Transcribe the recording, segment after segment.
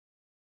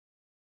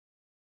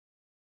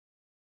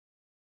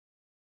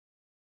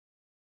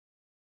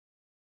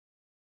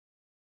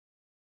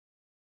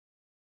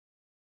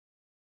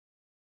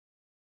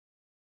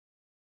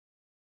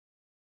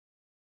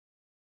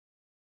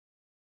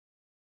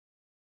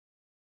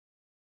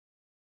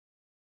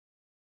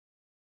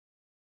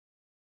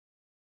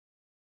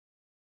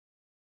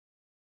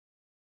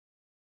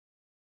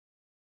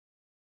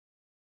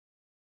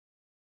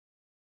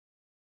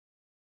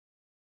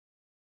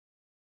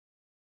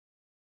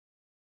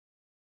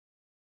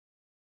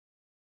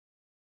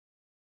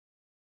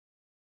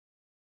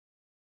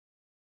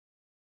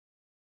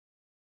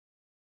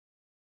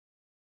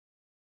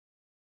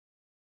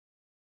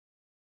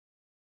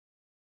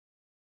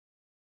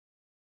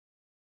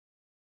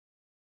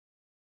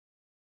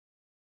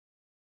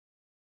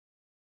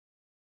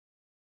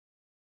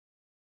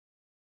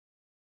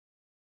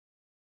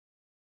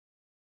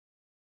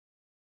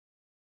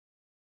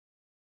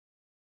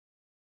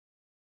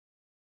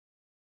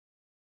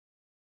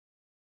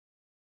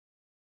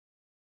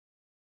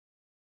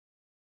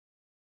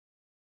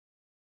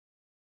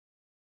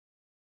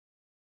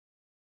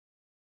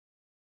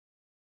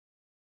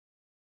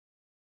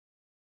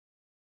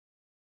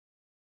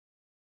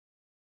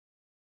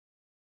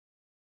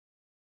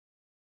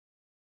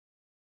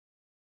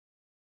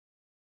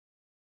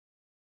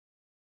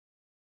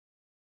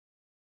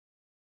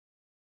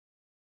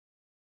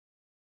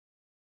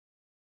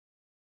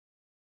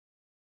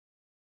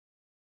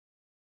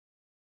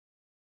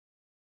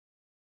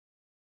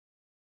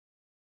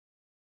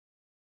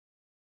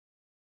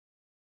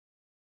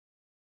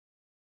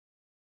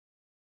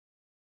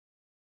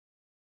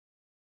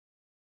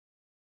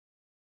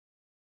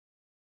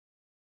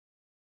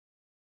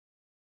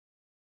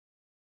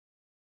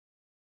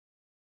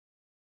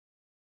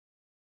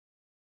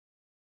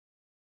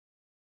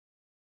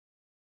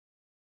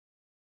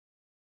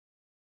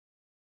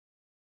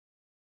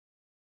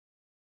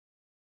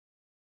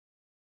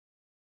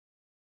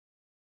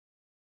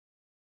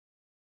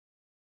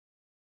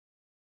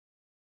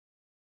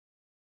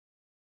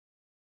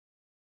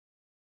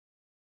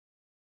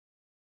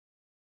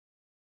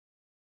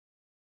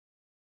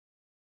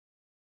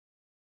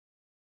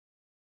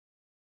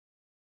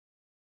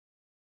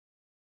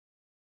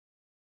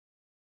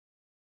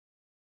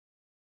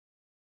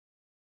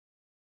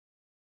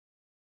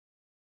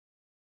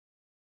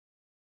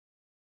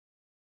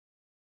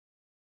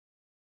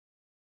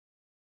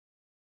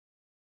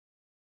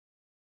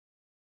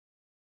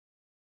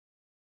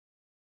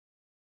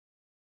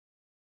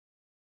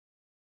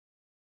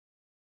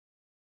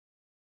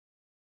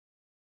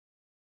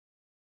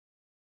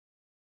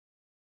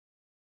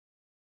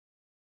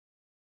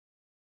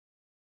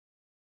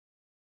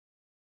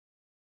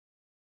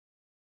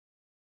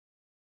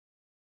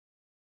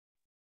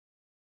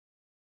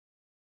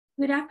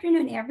Good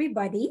afternoon,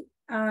 everybody.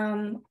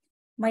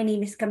 My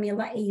name is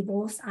Camila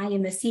Abels. I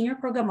am a Senior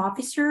Program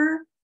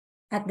Officer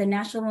at the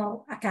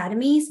National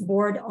Academies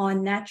Board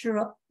on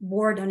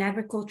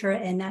Agriculture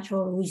and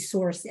Natural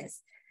Resources.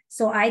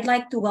 So I'd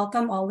like to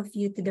welcome all of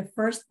you to the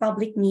first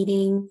public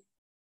meeting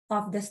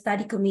of the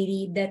study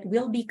committee that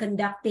will be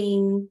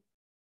conducting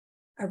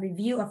a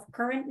review of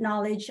current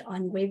knowledge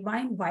on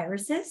grapevine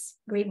viruses,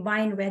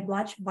 grapevine red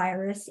blotch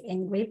virus,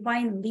 and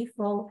grapevine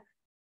leafroll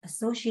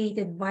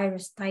associated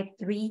virus type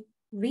 3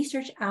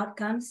 research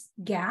outcomes,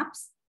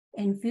 gaps,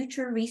 and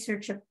future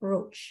research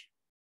approach.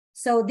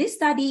 So this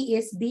study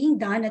is being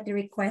done at the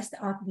request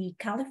of the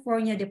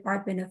California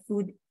Department of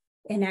Food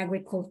and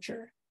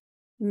Agriculture.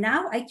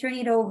 Now I turn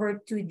it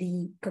over to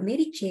the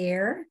committee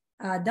chair,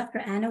 Dr.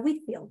 Anna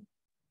Whitfield.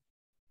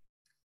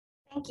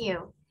 Thank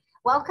you.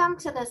 Welcome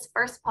to this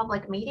first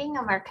public meeting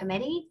of our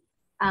committee.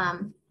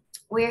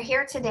 We're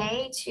here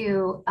today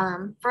to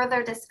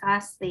further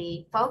discuss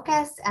the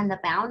focus and the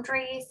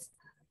boundaries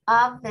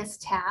of this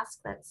task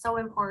that's so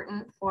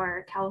important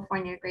for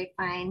California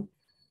grapevine.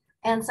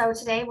 And so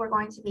today we're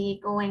going to be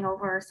going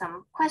over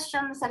some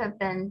questions that have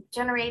been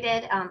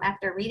generated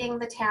after reading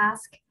the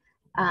task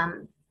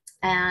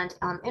and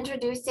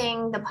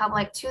introducing the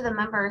public to the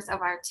members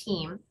of our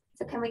team.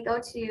 So can we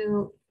go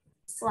to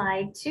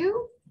slide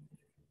 2?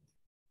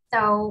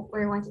 So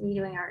we're going to be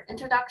doing our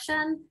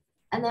introduction,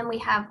 and then we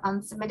have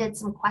submitted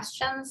some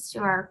questions to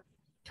our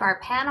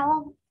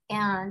panel.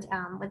 And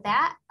with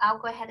that, I'll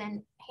go ahead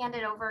and hand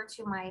it over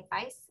to my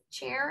vice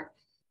chair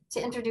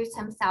to introduce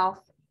himself,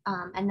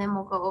 and then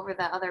we'll go over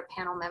the other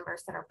panel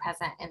members that are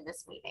present in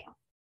this meeting.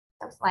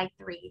 So slide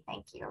 3,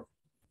 thank you.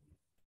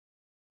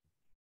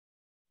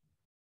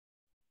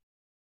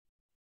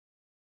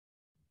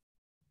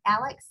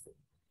 Alex?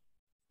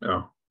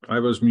 Oh, I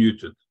was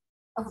muted.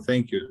 Oh.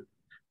 Thank you.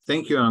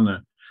 Thank you,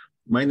 Anna.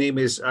 My name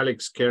is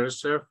Alex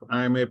Karasev.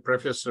 I'm a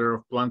professor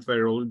of plant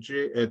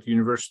virology at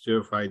University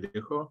of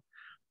Idaho.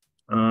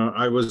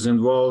 I was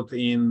involved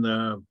in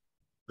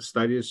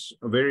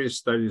various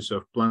studies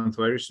of plant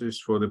viruses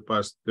for the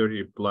past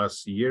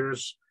 30+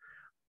 years,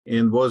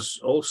 and was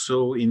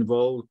also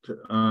involved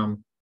a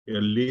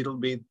little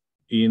bit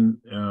in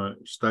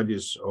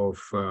studies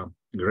of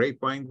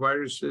grapevine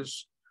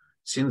viruses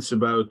since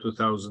about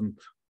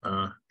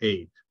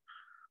 2008.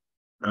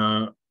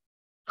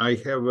 I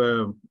have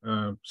a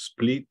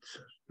split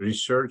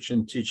research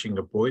and teaching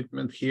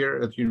appointment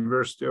here at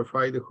University of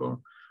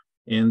Idaho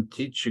and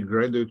teach a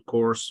graduate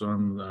course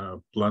on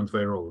plant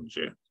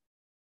virology.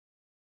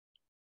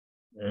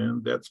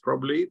 And that's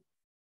probably it.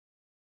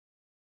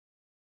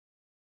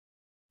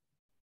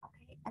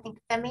 Okay, I think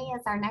Femi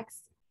is our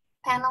next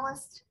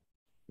panelist.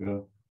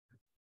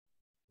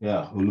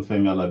 Yeah,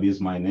 Olufemi Alabi is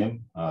my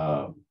name.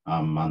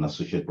 I'm an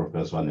associate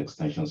professor and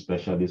extension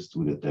specialist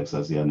with the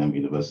Texas A&M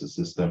University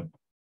System.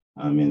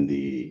 I'm in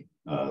the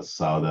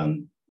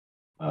southern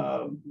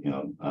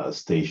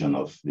station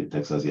of the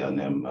Texas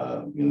A&M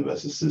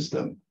University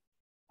System.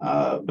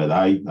 But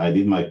I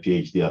did my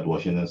PhD at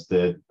Washington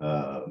State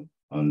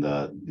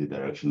under the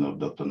direction of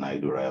Dr.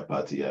 Naidu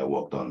Rayapati. I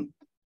worked on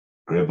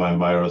grapevine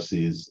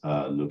viruses,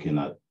 looking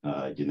at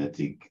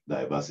genetic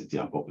diversity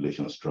and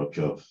population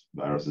structure of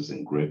viruses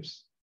in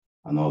grapes,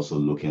 and also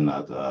looking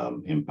at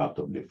impact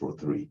of Leafroll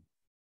 3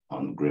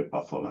 on grape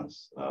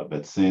performance.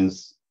 But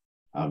since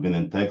I've been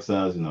in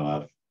Texas,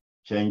 I've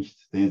changed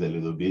things a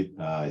little bit.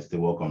 I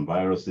still work on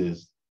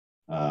viruses,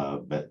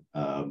 but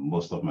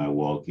most of my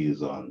work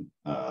is on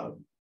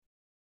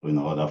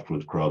other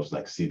fruit crops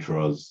like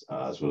citrus,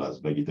 as well as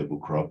vegetable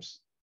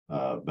crops.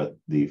 But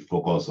the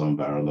focus on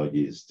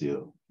virology is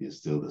still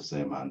the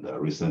same. And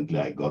recently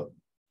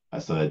I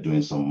started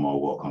doing some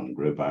more work on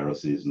grape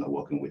viruses,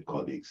 working with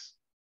colleagues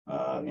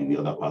in the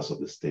other parts of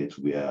the state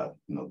where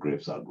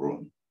grapes are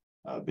grown.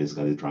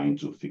 Basically trying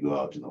to figure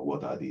out,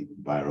 what are the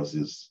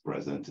viruses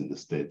present in the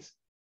state,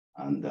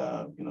 and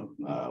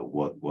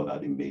what are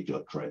the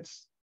major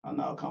threats, and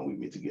how can we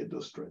mitigate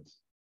those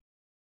threats?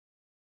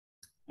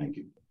 Thank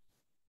you.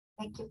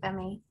 Thank you,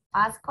 Femi.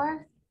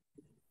 Oscar?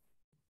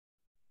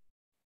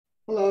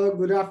 Hello,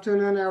 good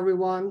afternoon,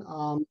 everyone.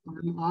 I'm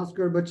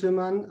Oscar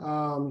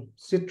Batuman,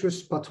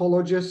 citrus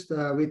pathologist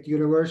with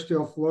University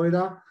of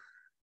Florida.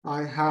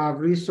 I have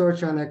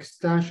research and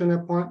extension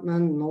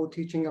appointment, no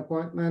teaching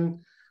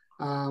appointment.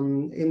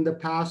 In the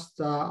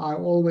past, I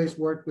always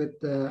worked with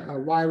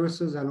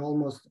viruses and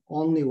almost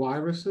only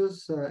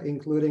viruses,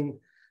 including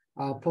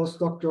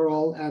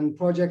postdoctoral and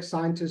project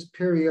scientist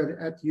period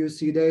at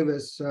UC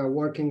Davis,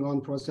 working on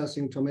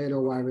processing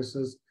tomato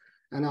viruses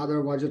and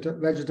other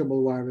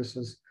vegetable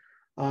viruses.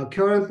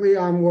 Currently,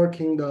 I'm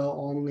working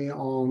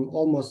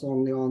almost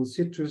only on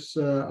citrus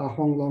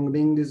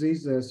Honglong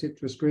disease,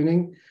 citrus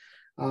screening.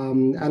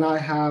 And I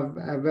have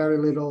a very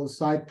little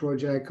side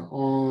project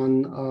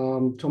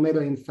on tomato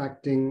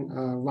infecting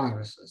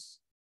viruses.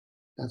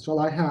 That's all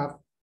I have.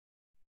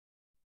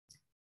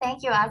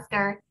 Thank you,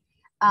 Oscar.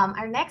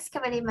 Our next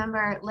committee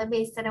member,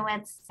 Libby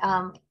Sinowitz,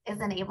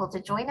 isn't able to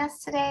join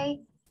us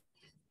today.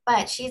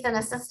 but she's an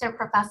assistant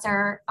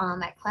professor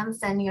at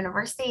Clemson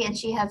University, and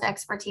she has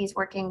expertise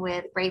working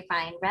with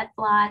Grapevine red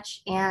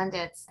blotch and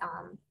its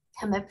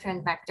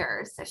hemipteran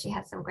vectors. So she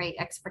has some great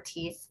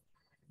expertise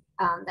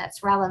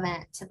that's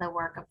relevant to the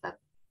work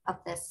of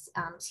this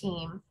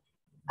team.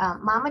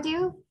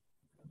 Mamadou?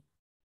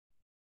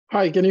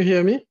 Hi, can you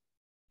hear me?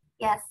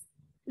 Yes.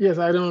 Yes,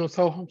 I don't know.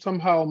 So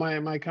somehow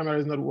my camera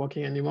is not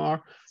working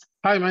anymore.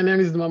 Hi, my name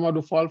is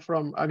Mamadou Fall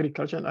from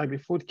Agriculture and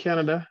Agri-Food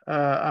Canada.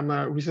 I'm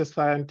a research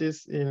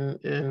scientist in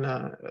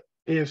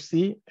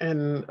AFC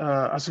and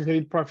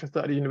associate professor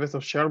at the University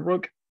of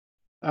Sherbrooke.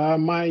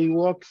 My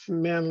work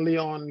mainly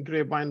on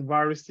grapevine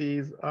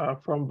viruses,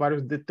 from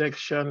virus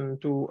detection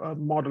to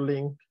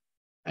modeling.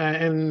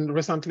 And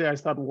recently I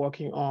started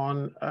working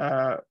on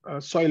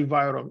soil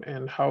virome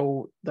and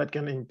how that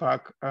can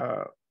impact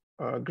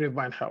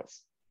grapevine health.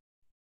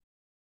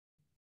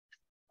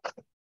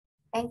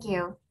 Thank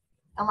you.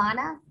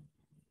 Alana?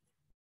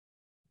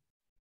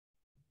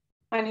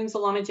 My name is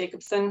Alana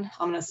Jacobson.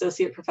 I'm an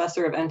associate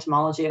professor of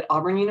entomology at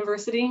Auburn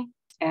University,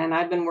 and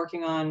I've been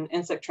working on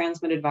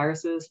insect-transmitted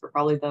viruses for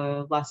probably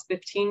the last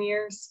 15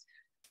 years.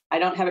 I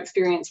don't have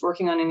experience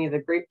working on any of the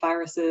grape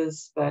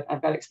viruses, but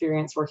I've got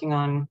experience working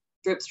on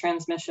drips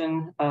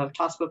transmission of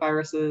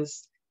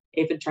tospoviruses,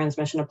 aphid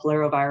transmission of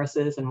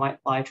polaroviruses, and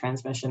whitefly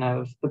transmission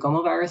of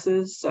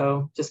begomoviruses.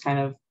 So just kind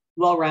of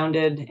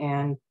well-rounded,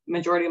 and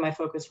majority of my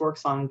focus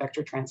works on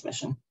vector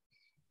transmission.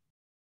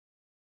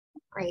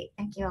 Great,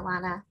 thank you,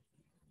 Alana.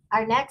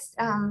 Our next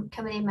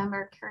committee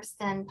member,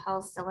 Kirsten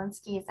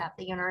Pell-Stilinski, is at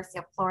the University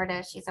of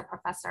Florida. She's a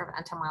professor of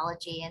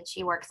entomology, and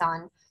she works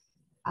on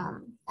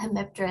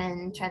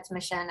hemipteran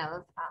transmission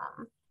of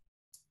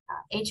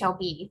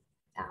HLB,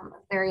 a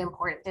very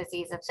important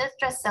disease of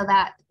citrus. So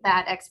that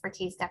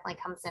expertise definitely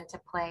comes into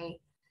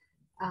play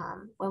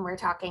when we're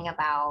talking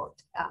about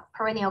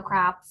perennial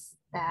crops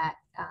that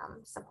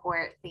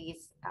support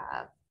these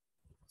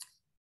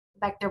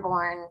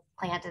vector-borne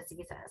plant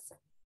diseases.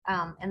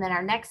 And then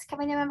our next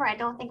committee member, I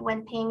don't think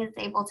Wen Ping is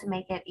able to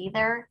make it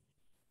either.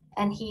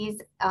 And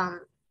he's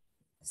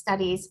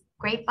studies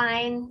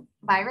grapevine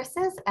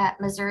viruses at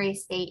Missouri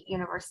State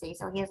University.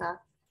 So he has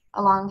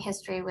a long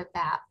history with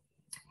that.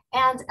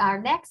 And our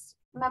next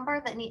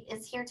member that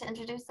is here to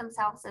introduce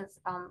themselves is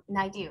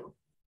Naidu.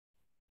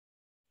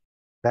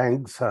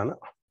 Thanks, Anna.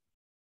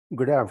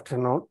 Good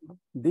afternoon.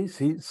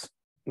 This is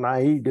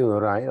Naidu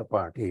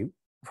Rayapati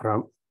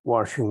from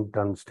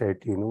Washington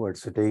State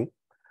University.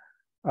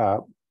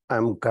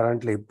 I'm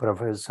currently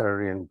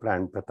professor in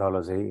plant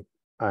pathology.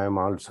 I am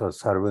also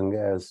serving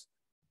as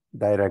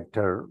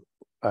director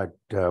at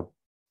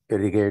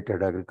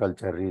Irrigated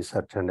Agriculture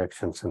Research and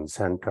Extension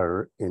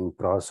Center in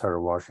Prosser,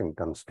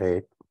 Washington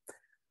State.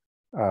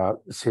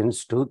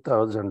 Since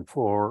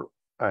 2004,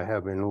 I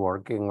have been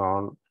working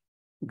on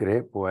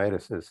grape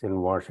viruses in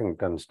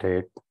Washington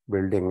State,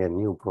 building a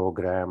new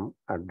program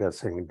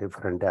addressing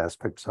different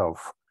aspects of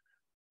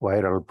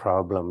viral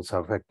problems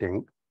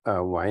affecting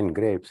wine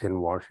grapes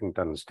in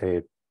Washington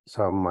State.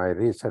 So my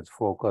research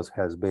focus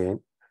has been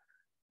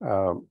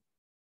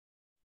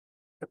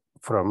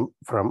from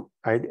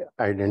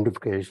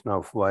identification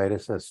of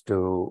viruses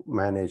to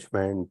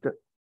management,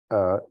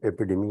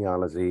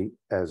 epidemiology,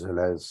 as well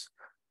as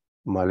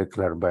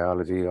molecular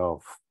biology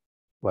of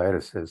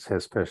viruses,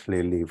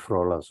 especially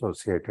Leafroll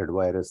associated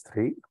virus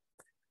 3.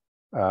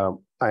 I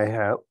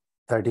have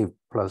 30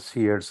 plus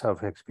years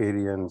of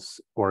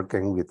experience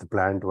working with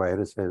plant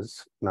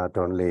viruses, not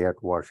only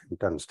at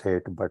Washington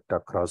State, but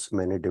across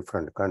many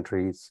different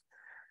countries,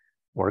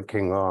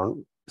 working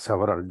on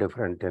several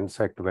different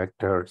insect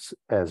vectors,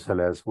 as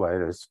well as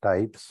virus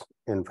types,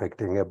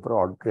 infecting a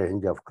broad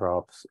range of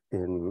crops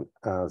in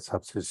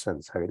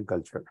subsistence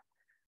agriculture.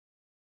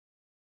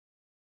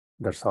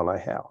 That's all I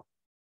have.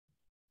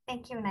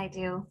 Thank you,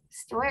 Naidu.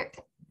 Stuart?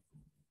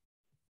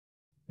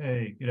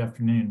 Hey, good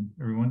afternoon,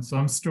 everyone. So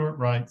I'm Stuart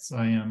Reitz.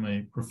 I am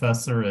a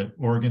professor at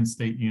Oregon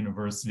State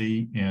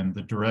University and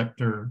the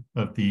director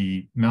of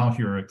the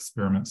Malheur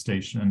Experiment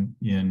Station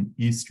in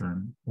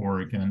Eastern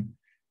Oregon.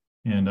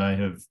 And I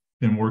have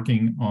been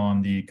working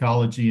on the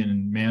ecology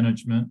and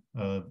management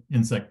of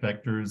insect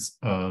vectors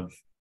of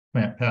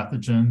plant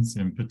pathogens,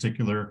 in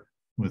particular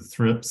with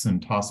thrips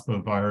and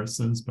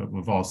tospoviruses, but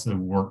we've also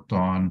worked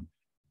on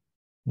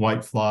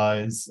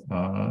whiteflies,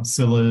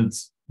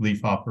 psyllids,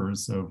 leafhoppers,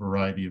 so a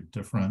variety of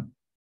different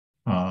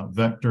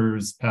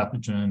vectors,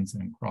 pathogens,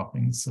 and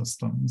cropping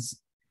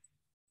systems.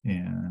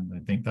 And I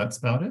think that's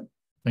about it.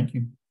 Thank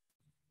you.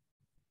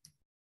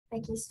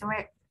 Thank you,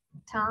 Stuart.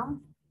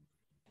 Tom?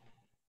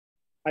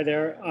 Hi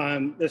there,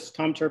 this is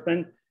Tom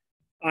Turpin.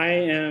 I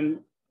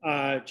am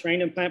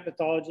trained in plant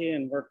pathology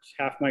and worked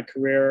half my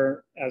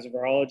career as a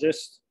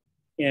virologist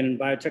in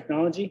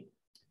biotechnology.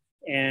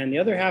 And the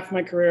other half of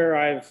my career,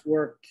 I've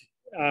worked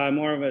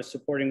more of a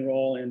supporting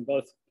role in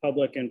both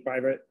public and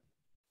private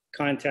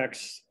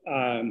contexts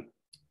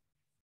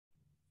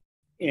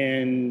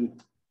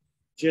in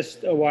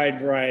just a wide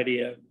variety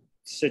of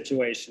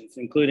situations,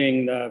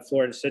 including the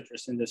Florida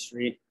citrus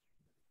industry.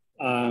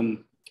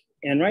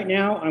 And right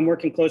now I'm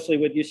working closely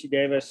with UC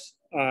Davis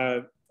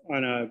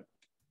on a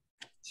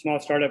small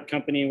startup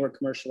company. We're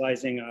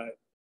commercializing a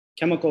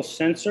chemical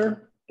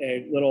sensor,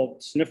 a little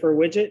sniffer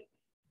widget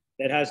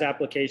that has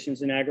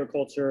applications in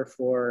agriculture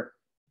for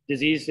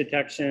disease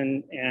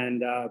detection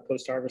and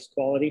post-harvest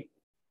quality,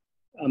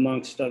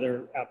 amongst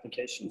other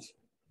applications.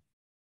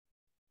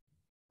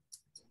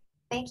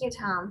 Thank you,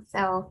 Tom.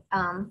 So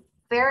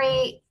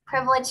very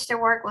privileged to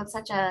work with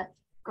such a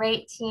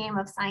great team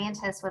of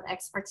scientists with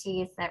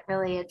expertise that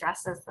really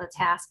addresses the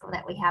task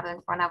that we have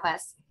in front of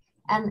us.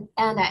 And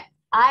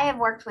I have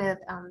worked with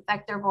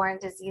vector-borne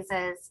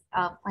diseases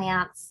of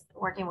plants,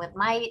 working with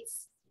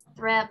mites,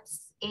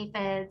 thrips,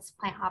 aphids,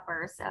 plant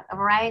hoppers, a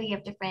variety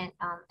of different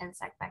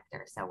insect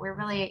vectors. So we're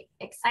really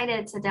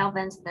excited to delve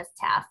into this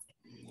task.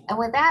 And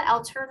with that,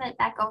 I'll turn it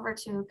back over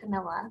to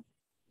Camilla.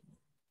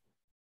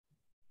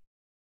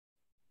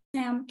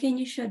 Sam, can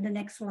you show the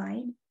next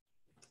slide?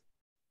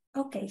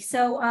 Okay,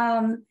 so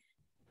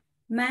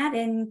Matt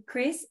and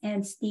Chris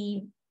and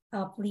Steve,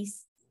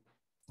 please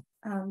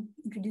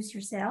introduce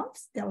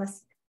yourselves. Tell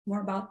us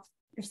more about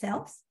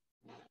yourselves.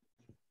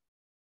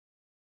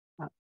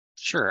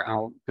 Sure,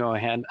 I'll go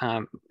ahead.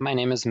 My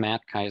name is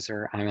Matt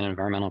Kaiser. I'm an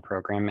environmental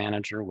program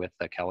manager with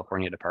the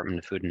California Department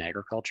of Food and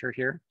Agriculture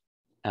here.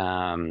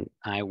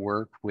 I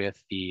work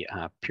with the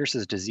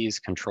Pierce's Disease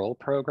Control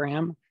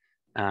Program,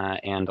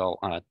 and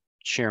I'll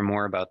share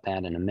more about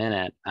that in a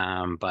minute,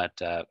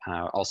 but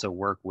also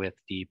work with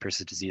the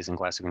Pierce's Disease and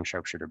Glassy-Winged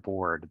Sharpshooter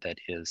Board that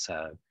is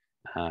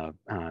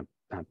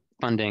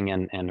funding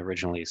and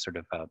originally sort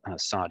of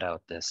sought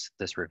out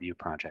this review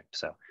project.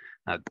 So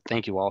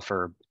thank you all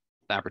for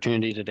the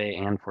opportunity today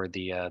and for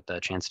the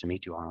chance to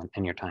meet you all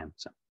in your time.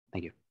 So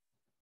thank you.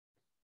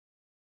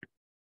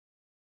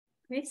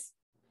 Chris?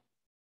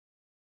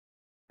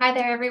 Hi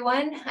there,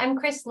 everyone. I'm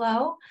Chris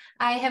Lowe.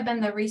 I have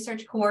been the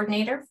research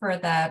coordinator for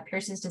the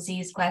Pierce's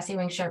Disease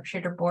Glassy-Winged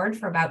Sharpshooter Board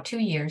for about 2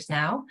 years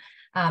now.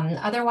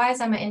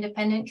 Otherwise, I'm an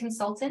independent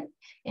consultant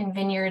in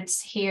vineyards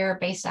here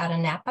based out of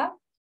Napa.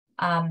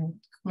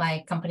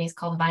 My company is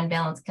called Vine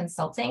Balance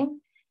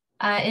Consulting.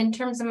 In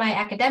terms of my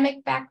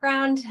academic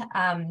background,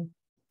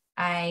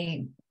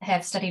 I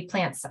have studied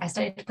plants. I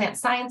studied plant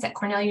science at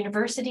Cornell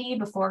University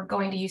before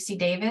going to UC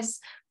Davis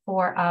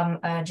for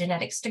a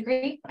genetics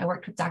degree. I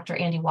worked with Dr.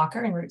 Andy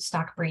Walker in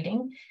rootstock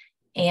breeding.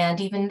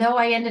 And even though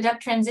I ended up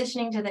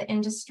transitioning to the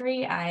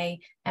industry, I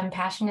am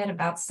passionate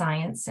about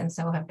science and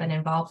so have been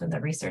involved in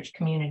the research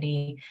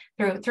community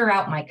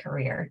throughout my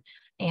career.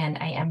 And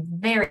I am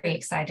very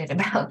excited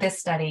about this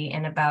study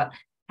and about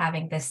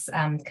having this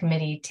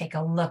committee take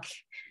a look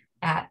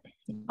at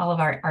all of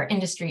our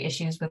industry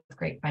issues with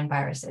grapevine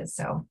viruses.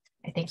 So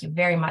I thank you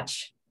very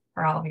much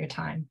for all of your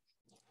time.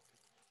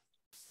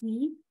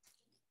 Steve?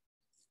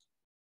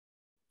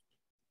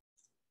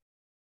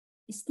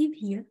 Is Steve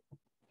here?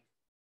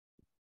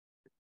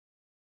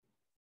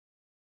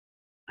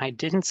 I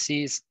didn't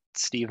see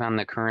Steve on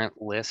the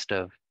current list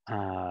of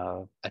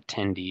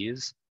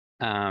attendees.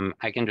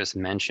 I can just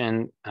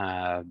mention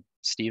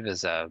Steve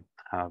is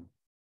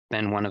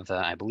been one of the,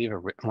 I believe,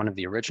 one of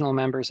the original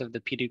members of the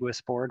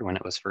PDGWIS board when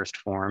it was first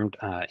formed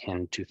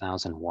in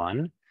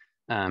 2001.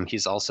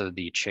 He's also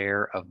the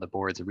chair of the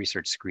board's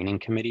research screening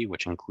committee,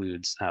 which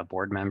includes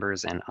board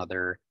members and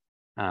other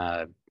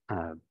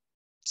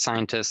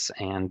scientists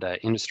and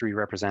industry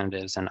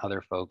representatives and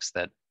other folks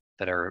that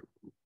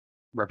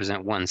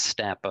represent one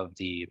step of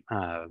the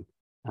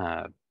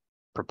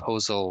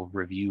proposal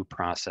review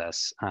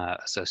process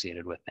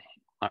associated with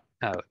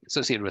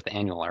the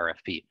annual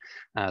RFP.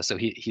 So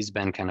he's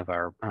been kind of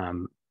our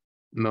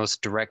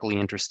most directly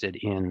interested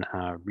in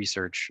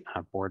research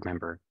board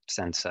member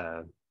since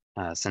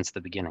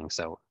the beginning.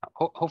 So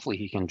hopefully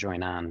he can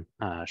join on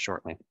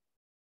shortly.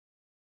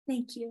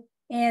 Thank you.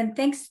 And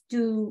thanks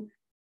to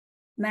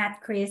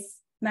Matt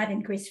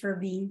and Chris for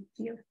being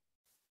here.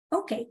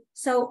 Okay,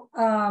 so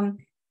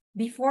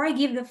before I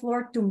give the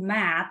floor to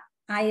Matt,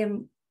 I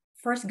am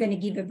first going to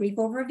give a brief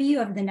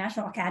overview of the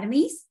National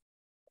Academies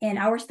and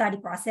our study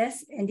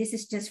process. And this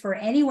is just for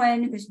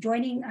anyone who's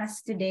joining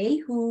us today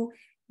who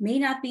may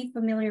not be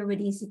familiar with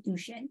the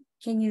institution.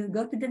 Can you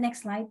go to the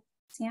next slide,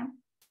 Sam?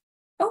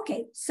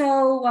 Okay,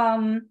 so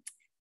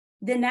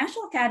the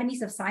National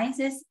Academies of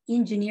Sciences,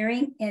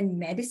 Engineering, and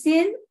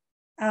Medicine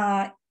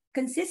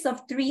consists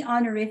of 3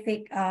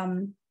 honorific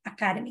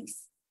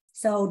academies.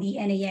 So the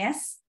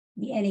NAS,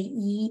 the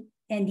NAE,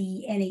 and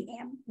the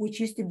NAM, which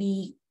used to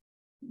be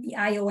the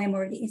IOM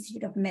or the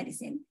Institute of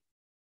Medicine,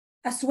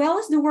 as well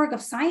as the work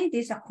of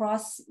scientists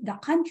across the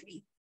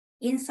country,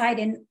 inside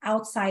and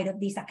outside of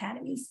these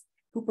academies,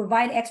 who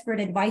provide expert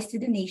advice to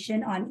the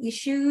nation on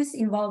issues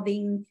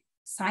involving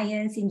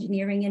science,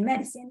 engineering, and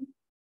medicine.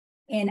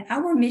 And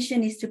our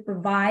mission is to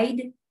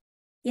provide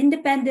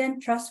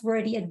independent,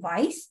 trustworthy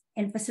advice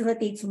and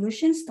facilitate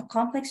solutions to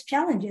complex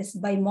challenges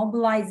by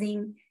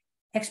mobilizing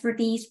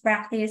expertise,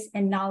 practice,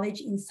 and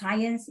knowledge in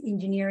science,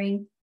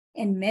 engineering,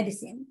 and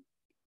medicine.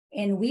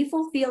 And we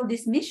fulfill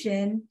this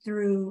mission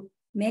through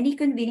many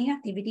convening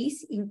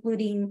activities,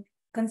 including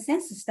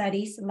consensus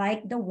studies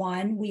like the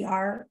one we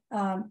are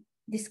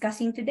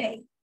discussing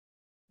today.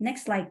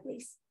 Next slide,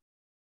 please.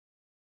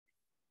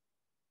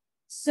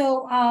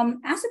 So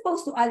as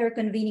opposed to other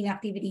convening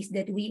activities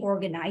that we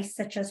organize,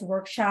 such as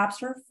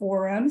workshops or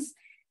forums,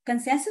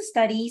 consensus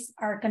studies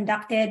are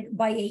conducted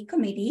by a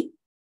committee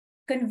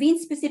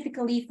convened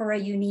specifically for a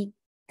unique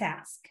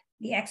task.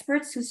 The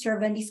experts who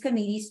serve on these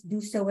committees do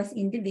so as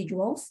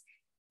individuals.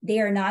 They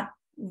are not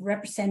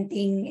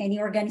representing any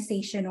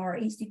organization or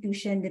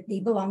institution that they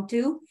belong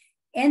to,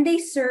 and they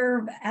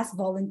serve as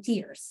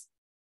volunteers.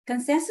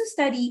 Consensus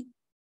study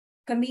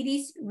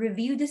committees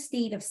review the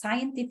state of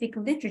scientific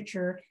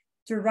literature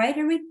to write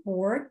a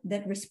report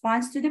that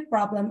responds to the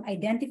problem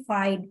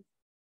identified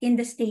in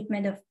the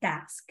statement of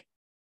task.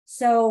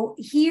 So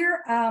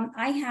here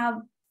I have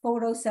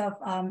photos of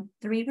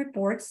 3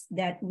 reports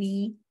that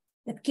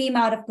came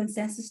out of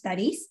consensus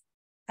studies.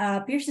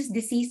 Pierce's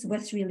disease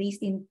was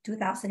released in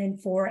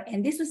 2004,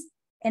 and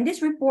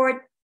this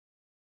report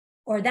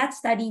or that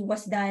study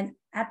was done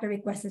at the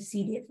request of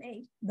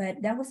CDFA,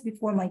 but that was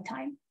before my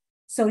time.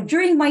 So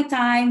during my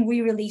time, we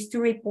released 2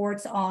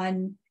 reports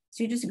on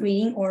citrus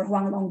greening or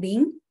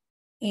huanglongbing,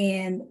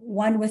 and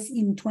one was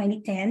in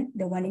 2010,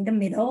 the one in the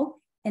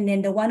middle, and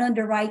then the one on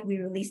the right we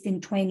released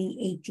in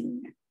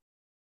 2018.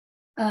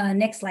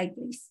 Next slide,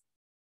 please.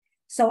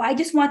 So I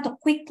just want to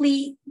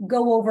quickly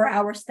go over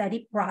our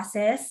study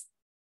process,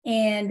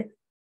 and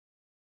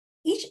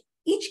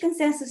each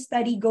consensus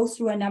study goes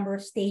through a number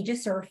of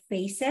stages or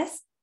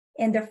phases.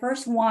 And the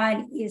first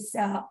one is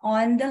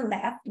on the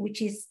left,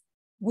 which is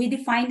we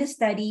define the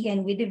study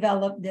and we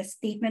develop the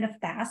statement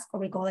of task, or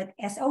we call it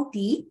SOT,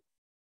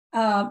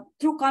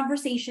 through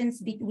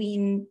conversations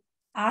between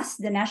us,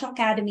 the National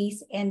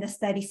Academies, and the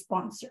study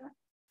sponsor.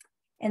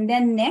 And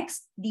then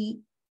next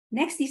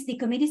is the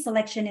committee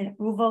selection and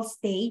approval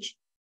stage.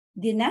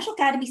 The National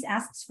Academies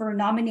asks for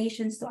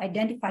nominations to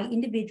identify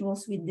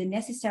individuals with the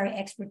necessary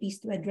expertise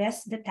to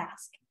address the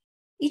task.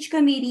 Each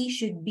committee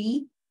should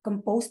be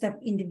composed of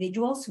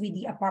individuals with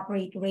the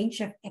appropriate range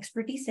of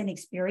expertise and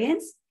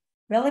experience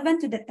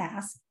relevant to the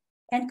task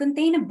and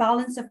contain a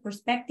balance of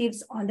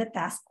perspectives on the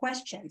task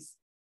questions.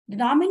 The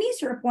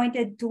nominees are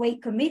appointed to a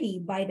committee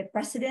by the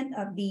president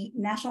of the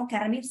National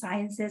Academy of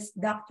Sciences,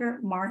 Dr.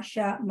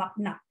 Marcia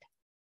McNutt.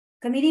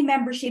 Committee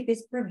membership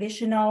is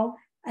provisional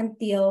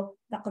until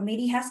the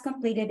committee has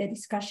completed a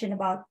discussion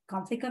about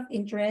conflict of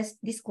interest,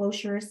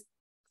 disclosures,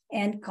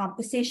 and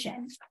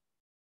composition.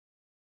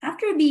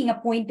 After being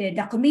appointed,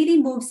 the committee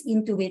moves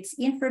into its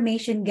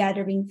information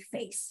gathering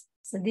phase.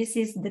 So this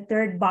is the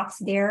 3rd box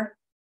there.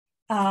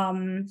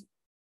 The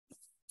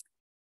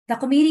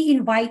committee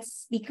invites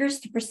speakers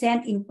to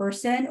present in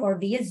person or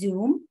via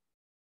Zoom,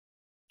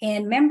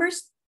 and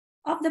members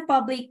of the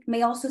public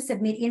may also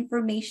submit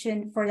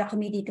information for the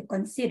committee to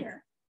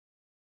consider.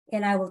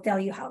 And I will tell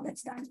you how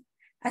that's done.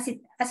 As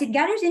it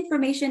gathers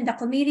information, the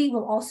committee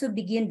will also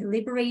begin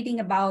deliberating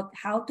about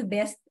how to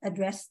best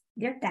address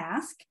their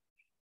task.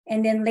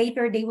 And then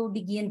later they will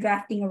begin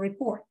drafting a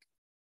report.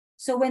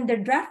 So when the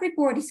draft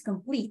report is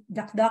complete,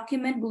 the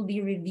document will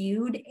be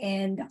reviewed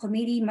and the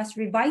committee must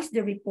revise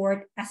the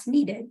report as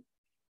needed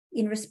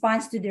in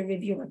response to the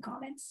reviewer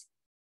comments.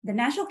 The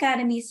National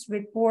Academies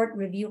Report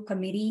Review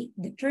Committee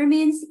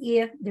determines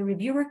if the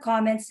reviewer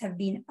comments have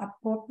been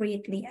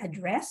appropriately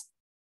addressed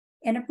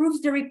and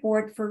approves the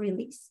report for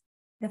release.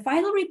 The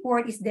final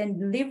report is then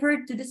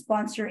delivered to the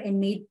sponsor and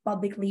made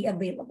publicly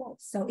available.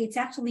 So it's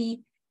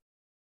actually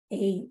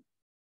a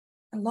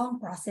long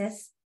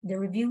process. The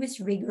review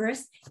is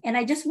rigorous. And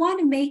I just want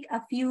to make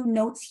a few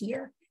notes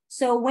here.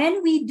 So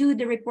when we do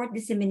the report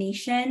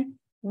dissemination,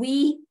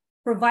 we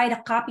provide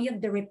a copy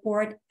of the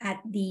report at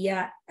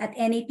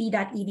nap.edu.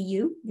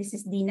 This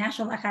is the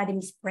National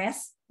Academies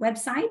Press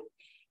website.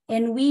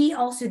 And we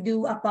also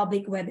do a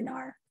public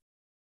webinar.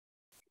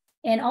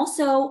 And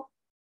also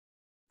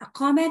a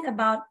comment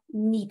about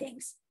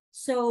meetings.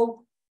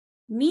 So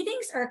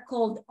meetings are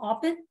called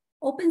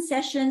open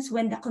sessions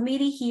when the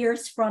committee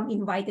hears from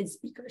invited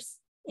speakers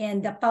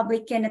and the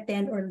public can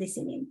attend or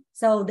listen in.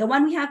 So the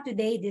one we have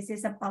today, this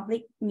is a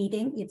public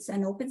meeting. It's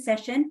an open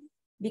session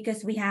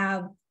because we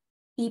have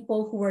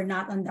people who are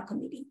not on the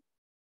committee.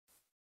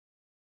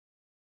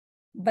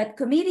 But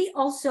committee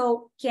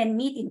also can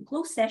meet in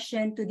closed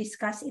session to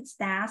discuss its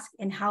task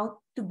and how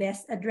to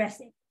best address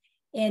it.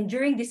 And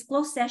during this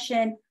closed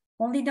session,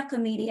 only the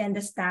committee and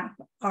the staff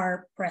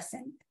are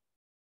present.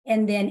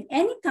 And then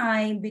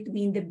anytime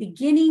between the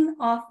beginning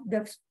of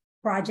the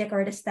project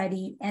or the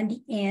study and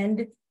the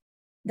end,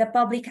 the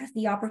public has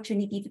the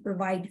opportunity to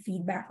provide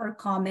feedback or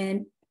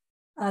comment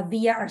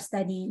via our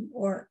study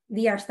or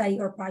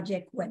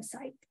project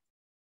website.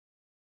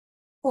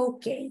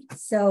 Okay,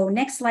 so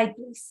next slide,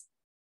 please.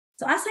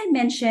 So as I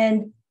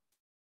mentioned,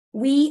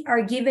 we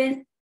are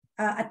given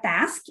a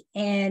task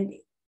and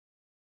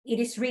it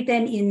is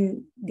written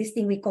in this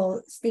thing we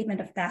call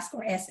statement of task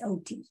or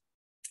SOT.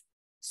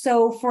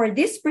 So for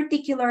this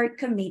particular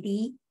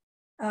committee,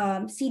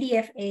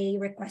 CDFA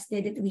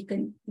requested that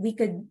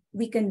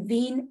we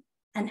convene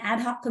an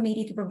ad hoc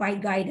committee to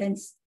provide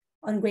guidance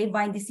on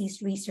grapevine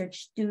disease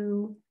research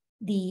to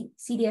the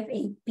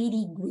CDFA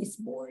PD GWIS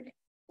board.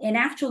 And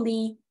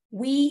actually,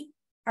 we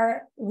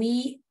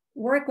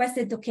we're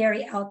requested to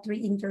carry out 3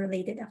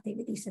 interrelated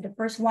activities. So the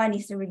first one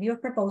is the review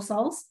of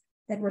proposals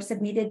that were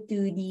submitted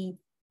to the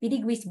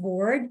PDGWIS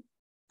board.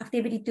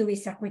 Activity 2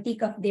 is a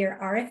critique of their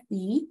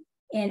RFP.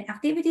 And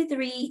activity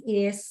 3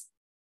 is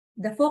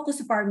the focus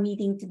of our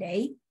meeting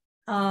today.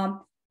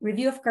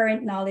 Review of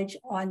current knowledge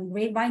on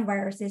Grapevine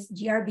viruses,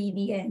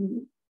 GRBV,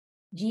 and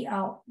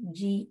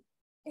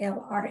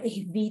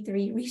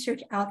GLRAV3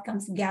 research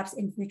outcomes, gaps,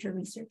 and future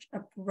research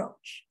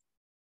approach.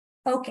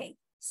 Okay,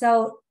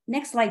 so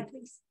next slide,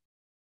 please.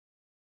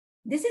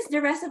 This is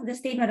the rest of the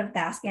statement of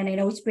task, and I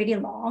know it's pretty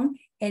long.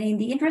 And in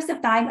the interest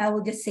of time, I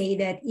will just say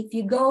that if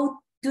you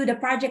go to the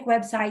project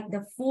website,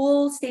 the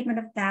full statement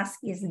of task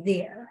is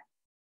there.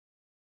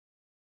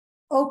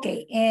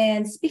 Okay,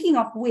 and speaking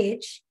of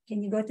which,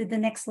 can you go to the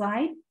next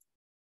slide?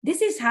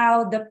 This is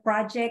how the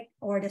project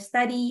or the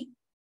study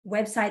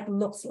website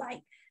looks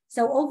like.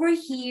 So over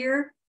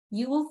here,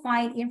 you will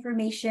find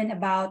information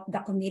about the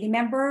committee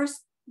members.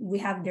 We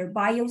have their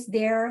bios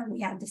there.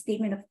 We have the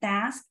statement of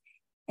task.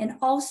 And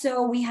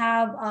also we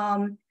have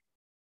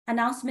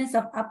announcements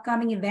of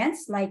upcoming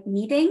events like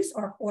meetings,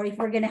 or if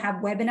we're gonna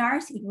have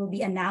webinars, it will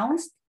be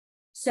announced.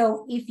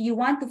 So if you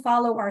want to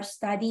follow our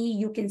study,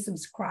 you can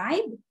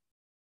subscribe.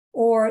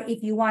 Or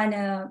if you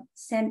wanna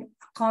send a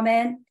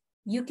comment,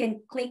 you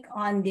can click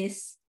on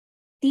this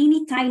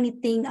teeny tiny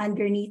thing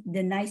underneath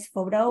the nice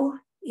photo.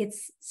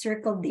 It's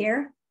circled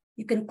there.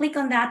 You can click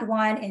on that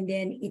one and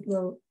then it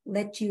will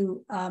let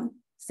you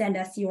send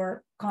us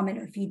your comment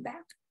or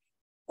feedback.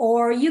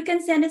 Or you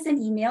can send us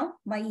an email.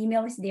 My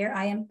email is there.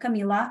 I am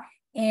Camila,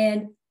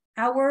 and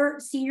our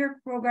senior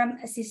program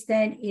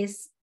assistant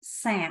is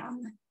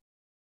Sam.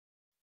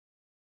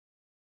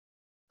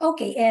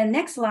 Okay, and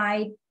next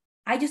slide.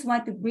 I just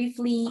want to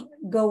briefly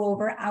go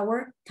over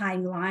our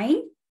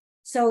timeline.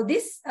 So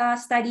this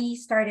study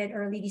started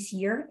early this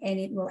year and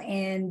it will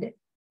end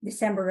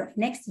December of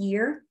next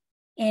year.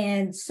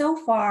 And so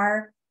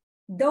far,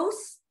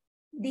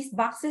 these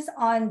boxes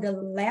on the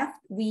left,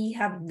 we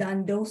have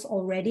done those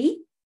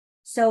already.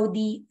 So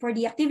for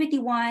the activity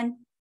 1,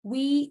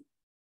 we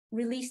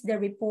released the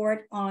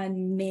report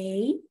on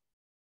May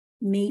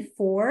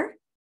 4.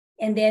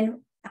 And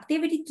then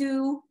activity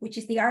 2, which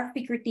is the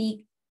RFP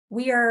critique,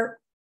 we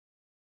are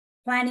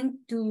planning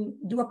to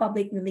do a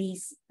public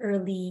release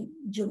early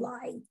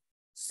July.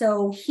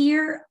 So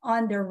here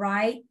on the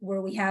right,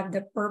 where we have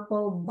the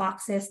purple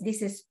boxes,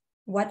 this is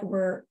what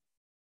we're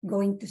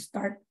going to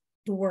start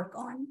to work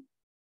on.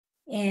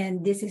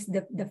 And this is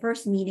the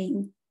first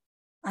meeting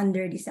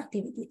under this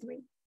activity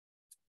 3.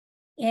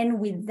 And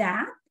with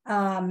that,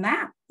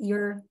 Matt,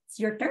 it's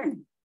your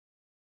turn.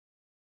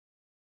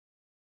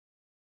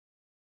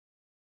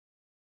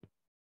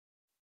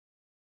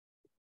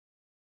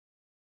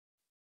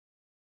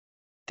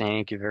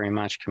 Thank you very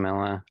much,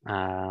 Camilla.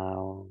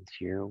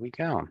 Here we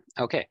go.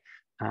 Okay,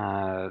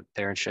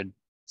 there it should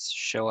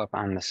show up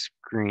on the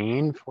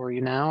screen for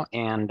you now.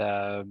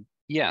 And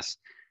yes,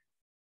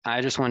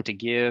 I just want to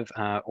give,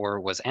 or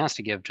was asked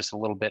to give, just a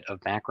little bit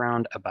of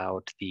background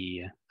about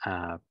the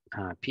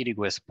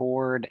PDGWIS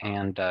board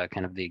and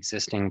kind of the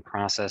existing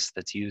process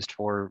that's used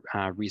for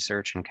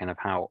research and kind of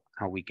how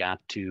we got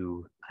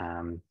to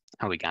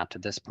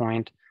this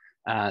point.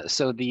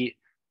 So the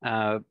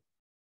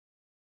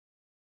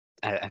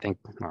I think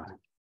I'll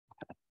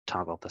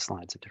toggle the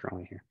slides a different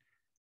way here.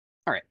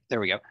 All right, there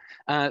we go.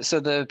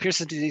 So the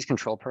Pearson's Disease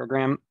Control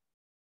Program,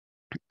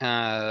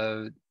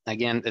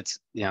 again, it's,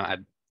 I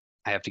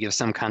have to give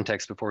some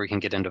context before we can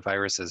get into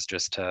viruses,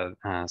 just to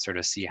sort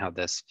of see how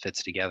this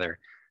fits together.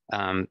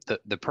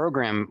 The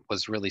program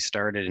was really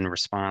started in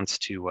response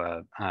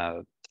to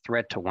a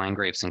threat to wine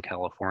grapes in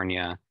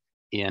California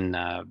in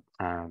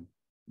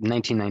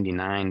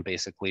 1999,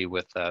 basically,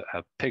 with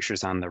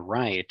pictures on the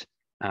right,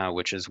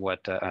 which is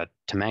what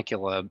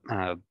Temecula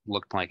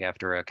looked like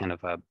after a kind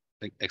of a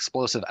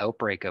explosive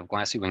outbreak of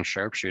Glassy-Winged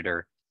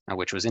Sharpshooter,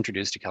 which was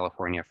introduced to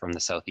California from the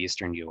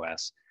southeastern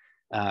US.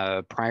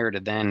 Prior to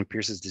then,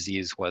 Pearson's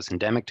disease was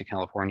endemic to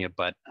California,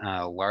 but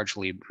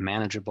largely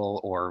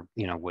manageable, or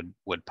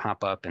would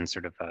pop up in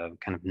sort of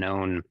kind of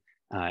known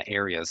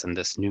areas. And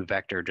this new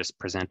vector just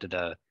presented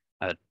a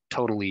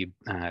totally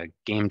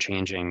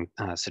game-changing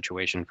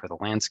situation for the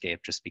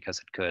landscape, just because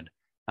it could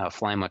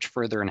fly much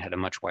further and had a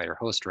much wider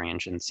host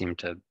range and seemed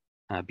to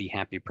be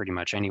happy pretty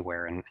much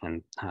anywhere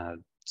and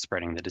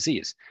spreading the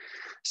disease.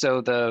 So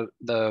the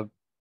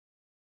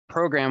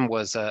program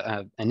was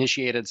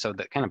initiated. So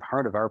the kind of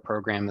heart of our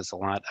program is a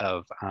lot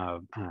of,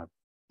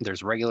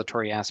 there's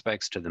regulatory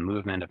aspects to the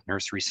movement of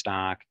nursery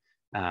stock,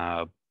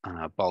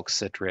 bulk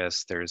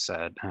citrus, there's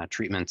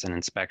treatments and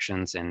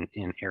inspections in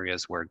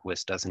areas where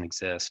GWIS doesn't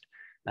exist.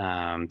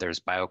 There's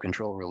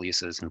biocontrol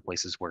releases in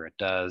places where it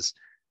does.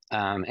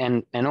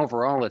 And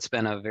overall, it's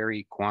been a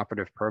very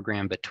cooperative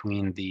program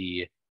between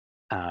the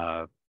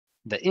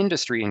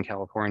industry in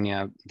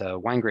California, the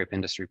wine grape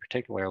industry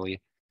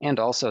particularly, and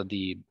also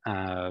the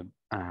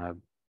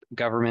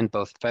government,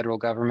 both federal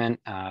government.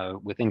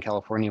 Within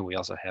California, we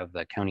also have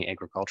the county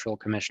agricultural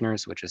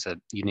commissioners, which is a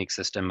unique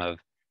system of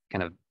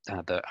kind of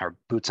our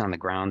boots on the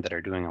ground that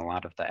are doing a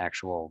lot of the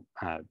actual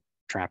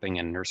trapping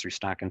and nursery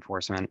stock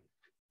enforcement.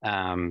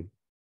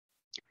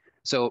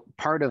 So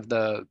part of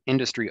the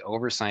industry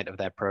oversight of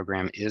that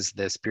program is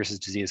this Pierce's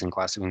disease and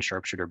Glassy-Winged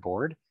Sharpshooter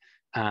Board.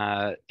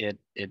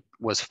 It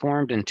was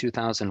formed in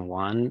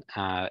 2001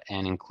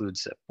 and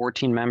includes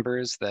 14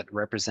 members that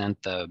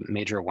represent the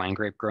major wine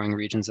grape growing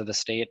regions of the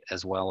state,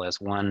 as well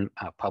as one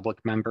public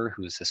member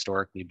who's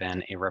historically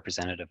been a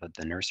representative of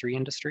the nursery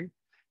industry,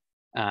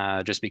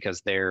 just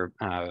because they're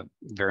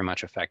very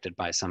much affected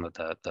by some of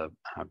the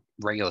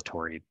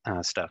regulatory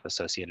stuff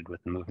associated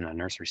with the movement of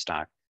nursery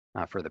stock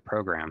for the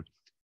program.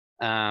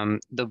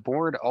 The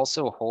board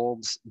also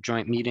holds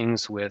joint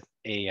meetings with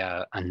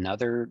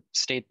another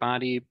state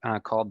body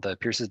called the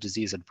Pierce's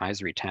Disease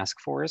Advisory Task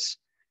Force.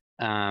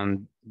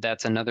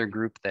 That's another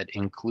group that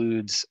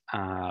includes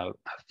a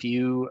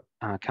few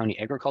county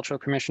agricultural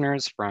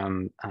commissioners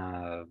from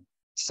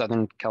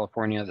Southern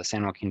California, the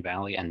San Joaquin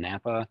Valley, and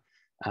Napa,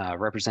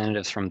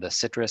 representatives from the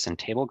citrus and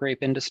table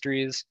grape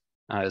industries,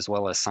 as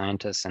well as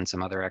scientists and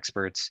some other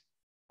experts.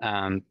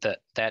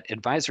 That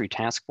advisory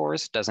task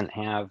force doesn't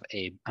have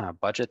a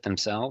budget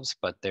themselves,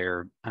 but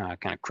their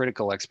kind of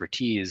critical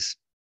expertise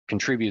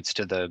contributes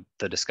to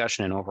the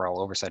discussion and overall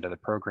oversight of the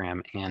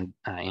program and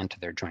to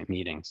their joint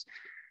meetings.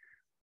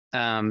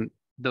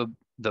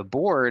 The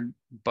board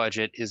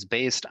budget is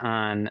based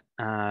on,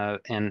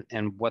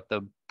 and what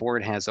the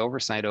board has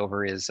oversight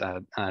over is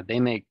they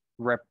make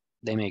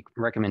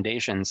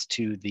recommendations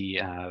to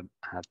the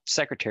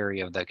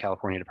Secretary of the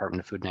California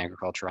Department of Food and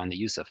Agriculture on the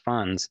use of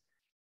funds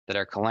that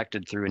are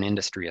collected through an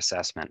industry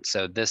assessment.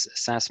 So this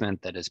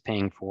assessment that is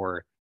paying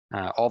for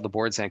all the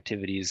board's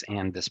activities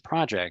and this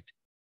project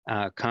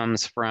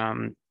comes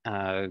from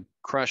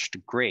crushed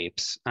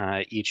grapes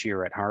each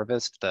year at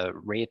harvest. The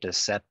rate is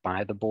set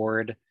by the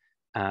board.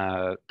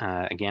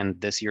 Again,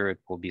 this year it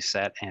will be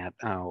set at,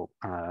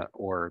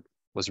 or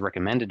was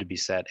recommended to be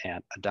set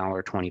at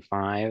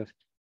 $1.25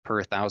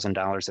 per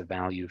 $1,000 of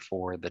value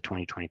for the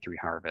 2023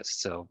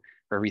 harvest. So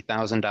for every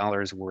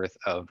 $1,000 worth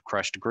of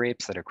crushed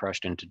grapes that are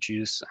crushed into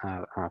juice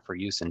for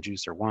use in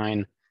juice or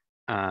wine,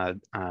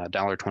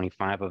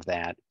 $1.25 of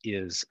that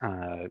is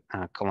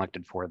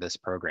collected for this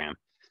program.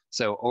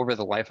 So over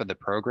the life of the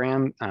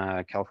program,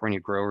 California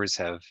growers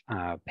have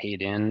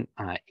paid in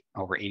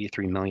over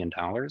 $83 million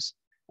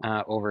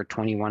over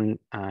 21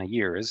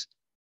 years.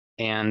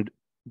 And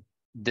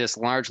this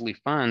largely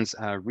funds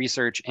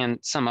research and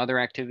some other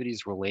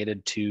activities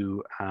related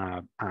to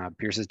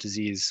Pierce's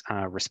disease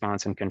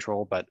response and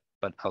control, but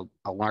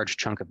a large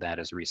chunk of that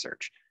is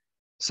research.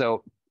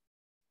 So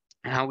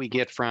how we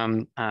get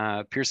from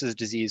Pierce's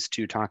disease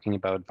to talking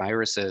about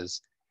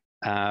viruses,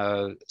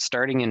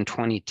 starting in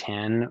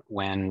 2010,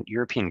 when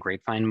European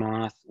grapevine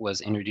moth was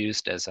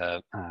introduced as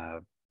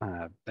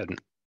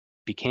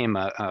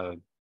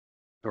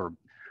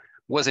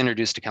was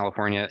introduced to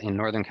California in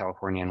Northern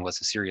California and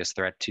was a serious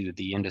threat to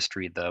the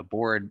industry, the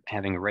board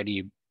having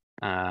already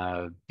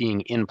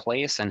being in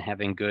place and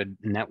having good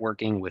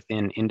networking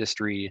within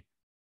industry,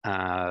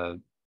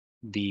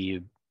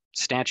 the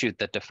statute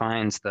that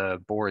defines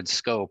the board's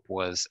scope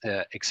was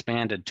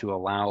expanded to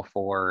allow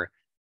for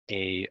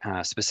a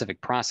specific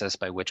process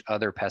by which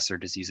other pests or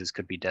diseases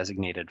could be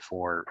designated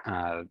for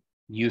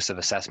use of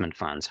assessment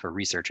funds for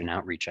research and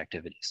outreach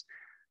activities.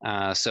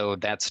 So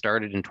that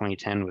started in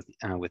 2010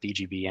 with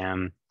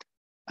EGVM.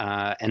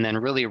 And then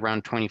really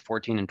around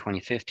 2014 and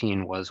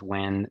 2015 was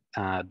when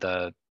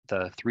the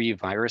three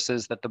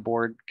viruses that the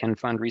board can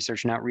fund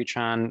research and outreach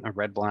on,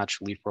 red blotch,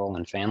 leafroll,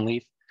 and fan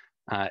leaf,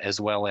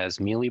 as well as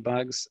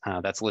mealybugs.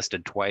 That's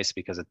listed twice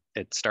because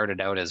it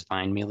started out as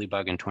vine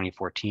mealybug in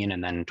 2014,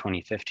 and then in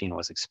 2015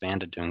 was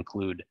expanded to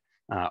include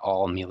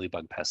all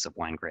mealybug pests of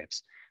wine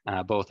grapes,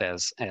 both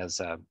as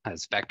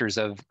vectors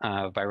of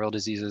viral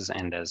diseases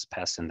and as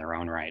pests in their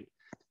own right.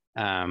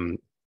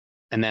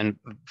 And then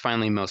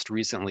finally, most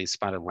recently,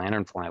 spotted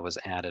lanternfly was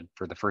added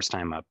for the first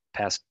time. A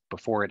pest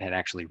before it had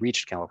actually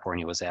reached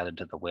California was added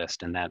to the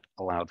list, and that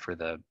allowed for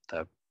the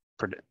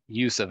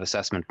use of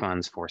assessment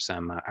funds for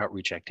some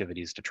outreach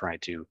activities to try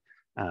to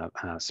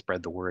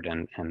spread the word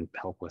and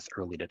help with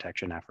early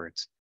detection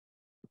efforts.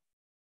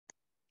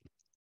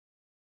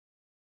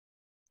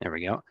 There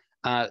we go.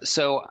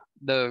 So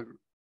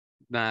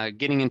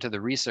getting into the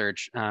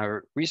research,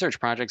 research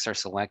projects are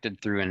selected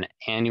through an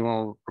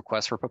annual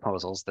request for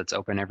proposals that's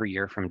open every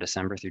year from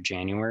December through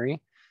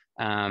January.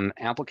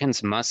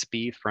 Applicants must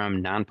be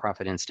from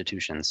nonprofit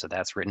institutions. So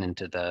that's written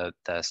into the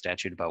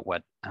statute about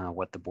what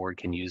the board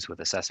can use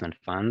with assessment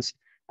funds.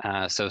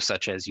 So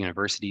such as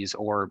universities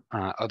or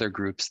other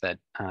groups that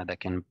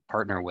can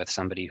partner with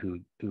somebody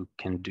who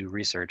can do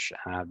research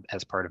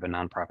as part of a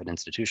nonprofit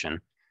institution.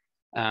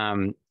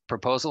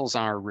 Proposals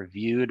are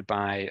reviewed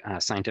by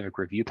scientific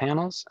review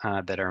panels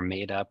that are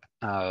made up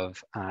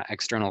of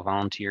external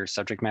volunteer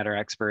subject matter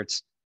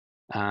experts,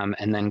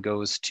 and then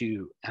goes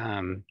to,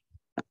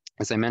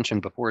 as I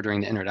mentioned before during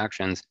the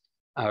introductions,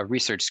 a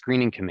research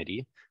screening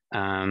committee.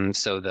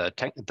 So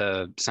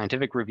the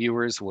scientific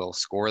reviewers will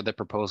score the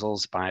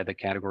proposals by the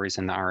categories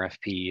in the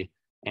RFP.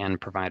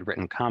 and provide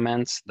written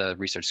comments. The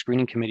Research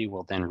Screening Committee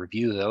will then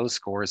review those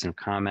scores and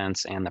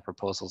comments and the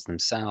proposals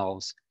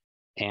themselves,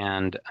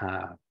 and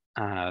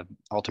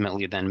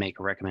ultimately then make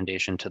a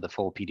recommendation to the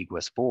full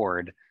PDGWIS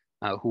board,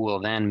 who will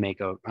then make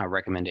a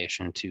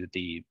recommendation to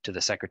the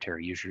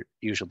secretary,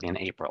 usually in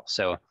April.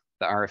 So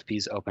the RFP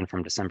is open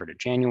from December to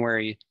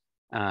January.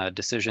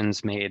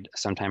 Decisions made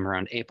sometime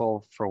around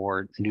April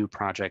for new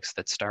projects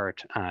that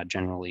start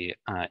generally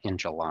in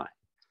July.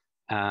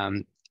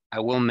 I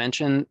will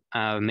mention,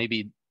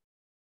 maybe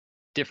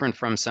different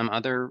from some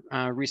other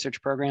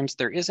research programs,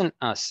 there isn't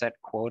a set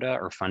quota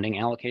or funding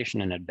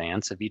allocation in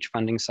advance of each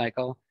funding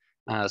cycle.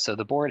 So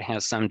the board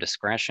has some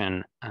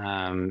discretion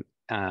and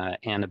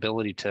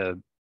ability to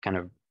kind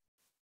of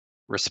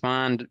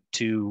respond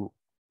to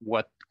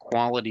what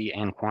quality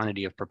and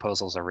quantity of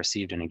proposals are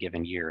received in a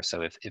given year.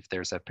 So if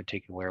there's a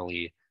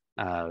particularly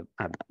a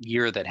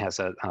year that has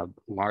a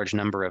large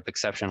number of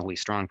exceptionally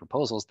strong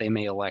proposals, they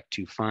may elect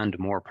to fund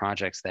more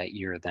projects that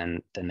year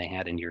than they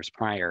had in years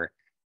prior,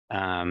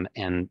 and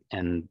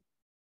then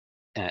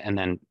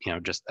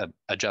just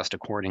adjust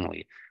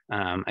accordingly.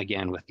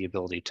 Again, with the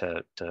ability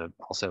to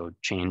also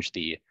change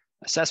the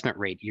assessment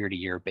rate year to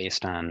year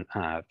based on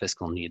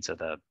fiscal needs of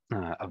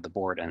the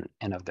board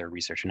and of their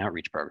research and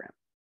outreach program.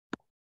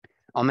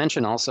 I'll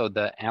mention also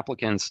the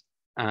applicants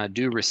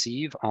do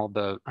receive all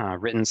the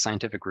written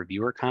scientific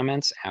reviewer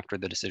comments after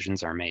the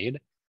decisions are made.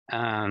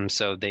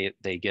 So they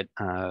get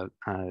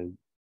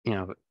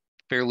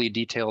fairly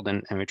detailed,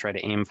 and we try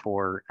to aim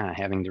for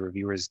having the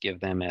reviewers give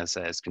them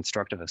as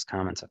constructive as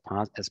comments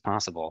as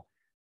possible,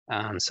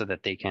 so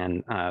that they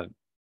can,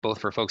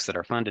 both for folks that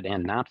are funded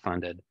and not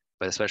funded,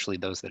 but especially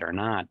those that are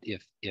not,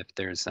 if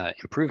there's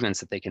improvements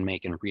that they can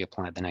make and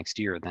reapply the next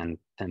year, then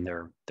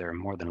they're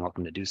more than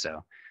welcome to do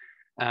so.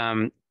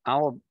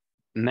 I'll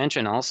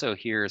mention also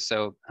here,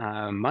 so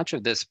much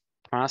of this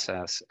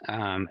process,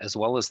 as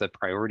well as the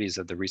priorities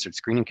of the Research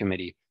Screening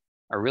Committee,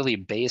 are really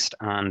based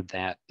on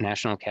that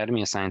National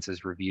Academy of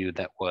Sciences review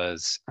that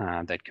was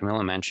that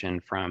Camilla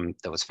mentioned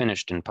that was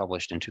finished and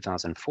published in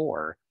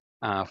 2004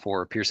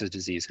 for Pierce's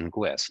disease and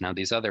GWIS. Now,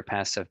 these other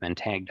pests have been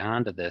tagged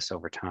onto this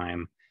over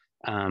time,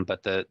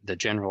 but the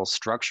general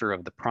structure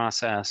of the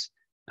process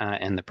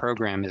and the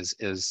program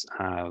is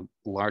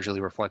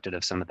largely reflected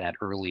of some of that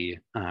early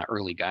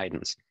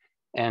guidance.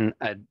 And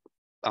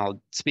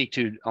I'll speak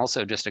to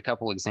also just a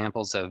couple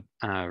examples of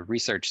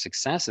research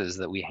successes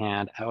that we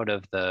had out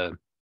of the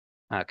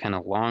kind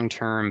of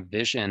long-term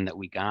vision that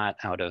we got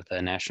out of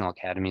the National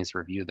Academies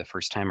review the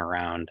first time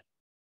around.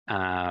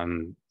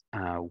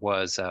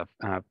 Was,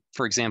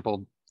 for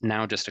example,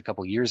 now just a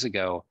couple years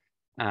ago,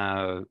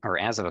 or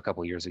as of a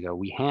couple years ago,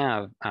 we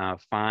have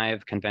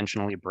 5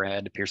 conventionally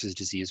bred Pierce's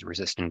disease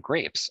resistant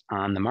grapes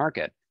on the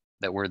market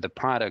that were the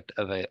product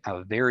of a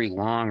very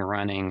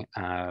long-running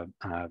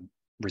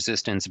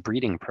resistance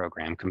breeding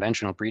program,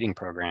 conventional breeding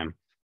program,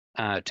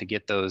 to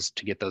get those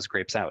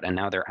grapes out. And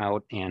now they're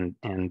out, and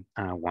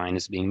wine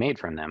is being made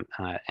from them,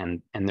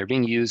 and they're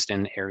being used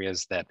in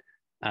areas that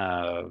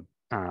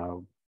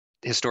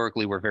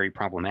historically were very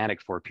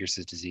problematic for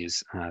Pierce's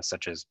disease,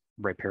 such as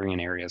riparian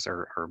areas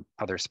or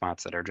other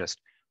spots that are just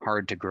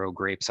hard to grow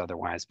grapes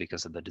otherwise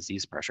because of the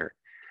disease pressure.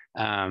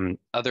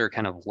 Other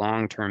kind of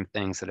long-term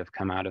things that have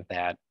come out of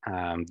that,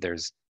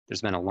 there's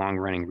been a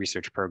long-running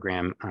research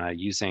program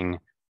using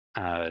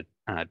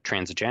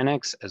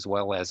transgenics as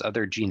well as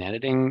other gene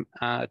editing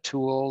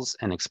tools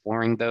and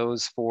exploring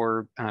those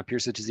for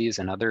Pierce's disease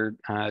and other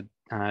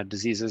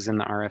diseases in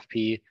the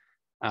RFP,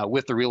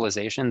 with the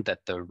realization that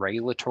the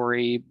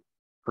regulatory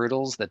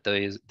hurdles that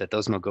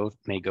those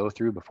may go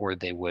through before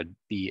they would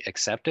be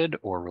accepted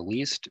or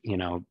released,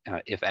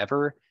 if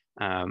ever,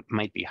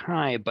 might be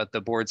high. But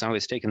the board's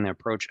always taken the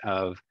approach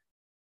of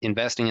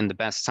investing in the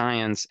best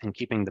science and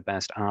keeping the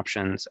best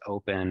options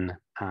open,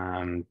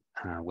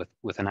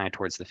 with an eye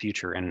towards the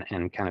future,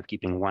 and kind of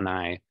keeping one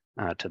eye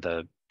to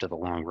the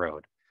long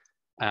road.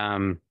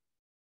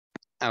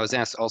 I was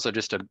asked also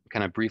just to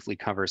kind of briefly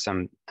cover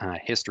some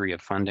history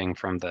of funding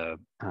from the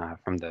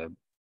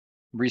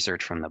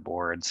research from the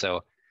board.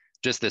 So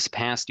just this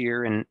past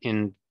year,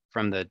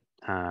 from the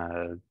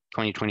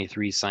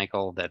 2023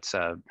 cycle, that's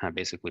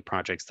basically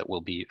projects that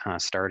will be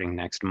starting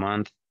next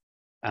month.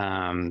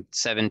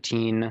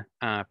 17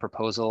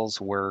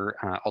 proposals were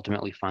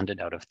ultimately funded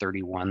out of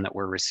 31 that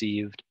were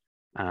received.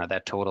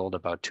 That totaled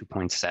about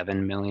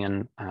 $2.7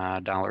 million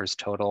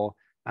total.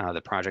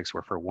 The projects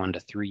were for 1 to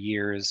 3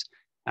 years.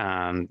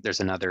 There's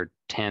another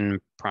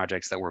 10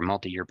 projects that were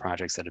multi-year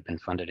projects that had been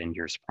funded in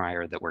years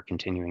prior that we're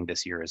continuing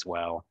this year as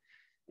well.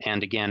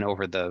 And again,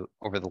 over the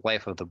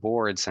life of the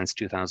board since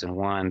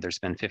 2001, there's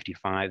been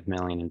 $55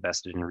 million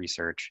invested in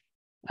research.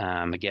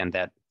 Again,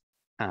 that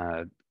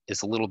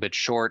is a little bit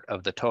short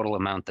of the total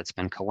amount that's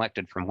been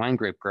collected from wine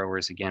grape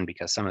growers, again,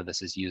 because some of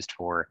this is used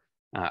for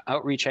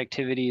outreach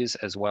activities,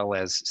 as well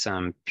as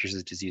some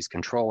Pierce's disease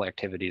control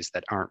activities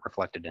that aren't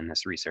reflected in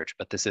this research.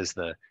 But this is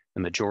the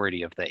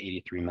majority of the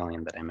 $83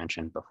 million that I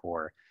mentioned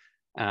before.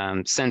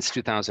 Since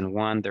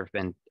 2001, there have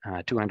been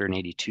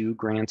 282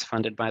 grants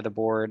funded by the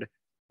board.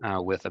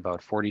 with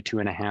about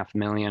 42.5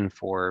 million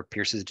for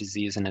Pierce's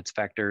disease and its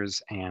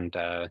vectors, and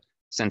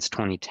since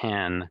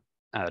 2010,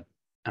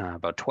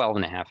 about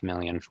 12.5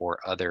 million for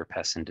other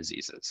pests and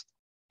diseases.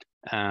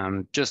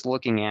 Just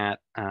looking at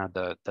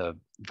the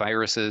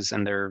viruses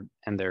and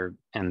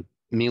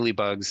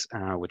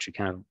mealybugs, which we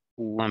kind of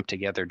lump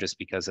together just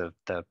because of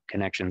the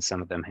connections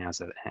some of them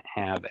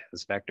have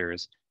as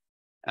vectors.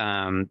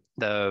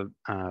 The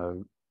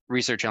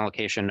research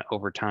allocation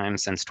over time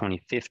since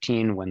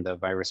 2015, when the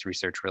virus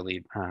research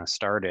really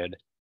started,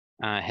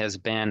 has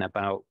been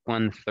about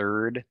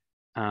 1/3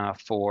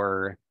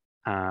 for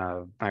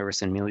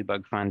virus and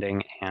mealybug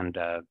funding, and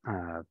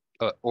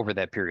over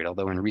that period,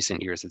 although in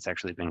recent years it's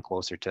actually been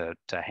closer to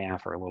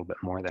half or a little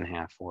bit more than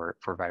half for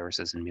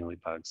viruses and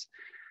mealybugs.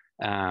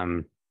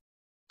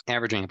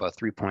 Averaging about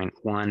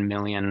 3.1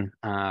 million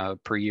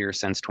per year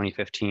since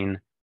 2015,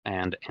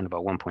 and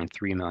about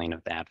 1.3 million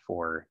of that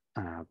for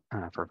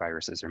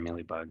viruses or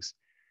mealybugs.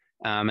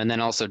 And then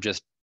also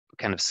just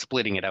kind of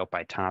splitting it out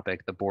by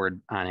topic, the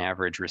board on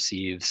average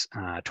receives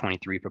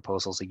 23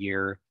 proposals a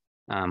year,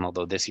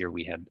 although this year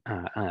we had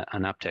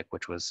an uptick,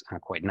 which was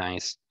quite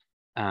nice.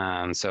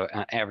 So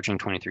averaging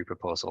 23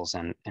 proposals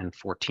and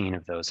 14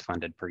 of those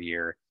funded per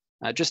year.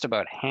 Just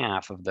about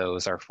half of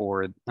those are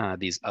for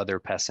these other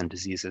pests and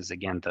diseases.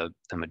 Again, the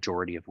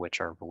majority of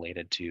which are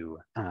related to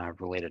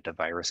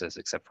viruses,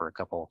 except for a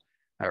couple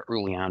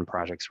early on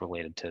projects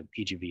related to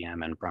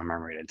PGVM and brown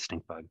marmorated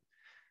stink bug.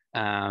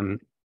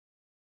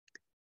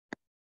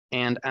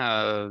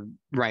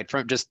 Right,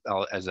 from just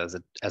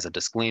as a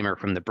disclaimer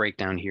from the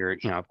breakdown here,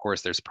 of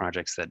course, there's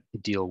projects that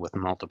deal with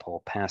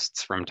multiple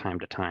pests from time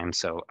to time.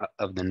 So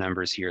of the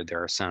numbers here,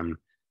 there are some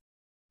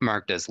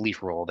marked as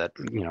Leafroll that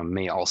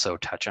may also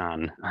touch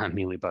on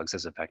mealybugs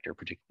as a vector,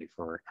 particularly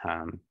for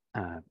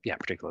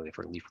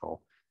Leafroll.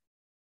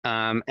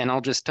 And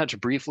I'll just touch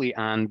briefly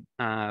on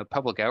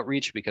public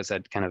outreach, because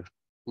that kind of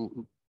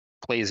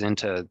plays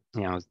into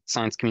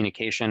science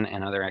communication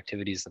and other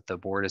activities that the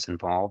board is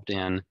involved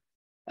in.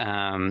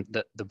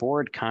 The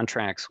board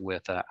contracts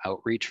with an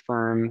outreach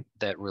firm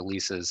that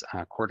releases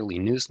quarterly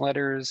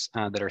newsletters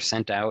that are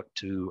sent out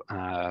to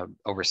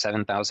over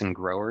 7,000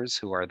 growers,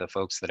 who are the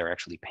folks that are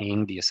actually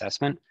paying the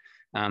assessment,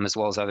 as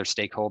well as other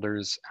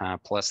stakeholders.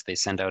 Plus, they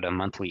send out a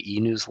monthly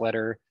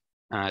e-newsletter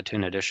to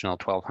an additional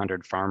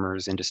 1,200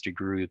 farmers, industry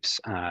groups,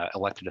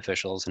 elected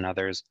officials, and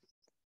others.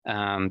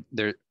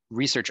 Their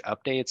research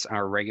updates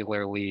are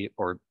regularly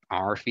or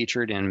are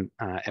featured in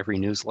every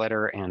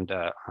newsletter, and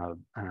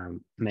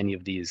many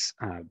of these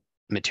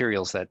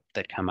materials that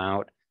come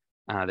out.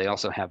 They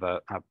also have a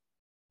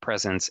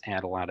presence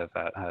at a lot of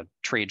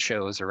trade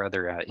shows or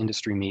other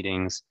industry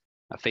meetings,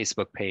 a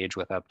Facebook page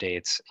with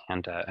updates,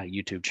 and a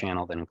YouTube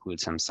channel that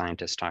includes some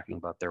scientists talking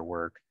about their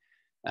work.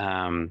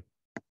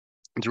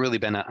 It's really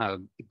been a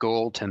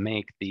goal to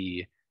make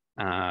the,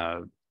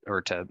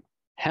 or to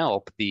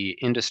help the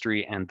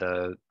industry and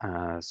the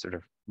sort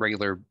of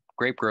regular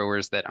grape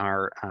growers that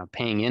are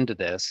paying into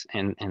this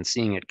and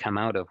seeing it come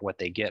out of what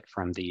they get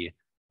from the,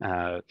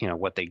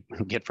 what they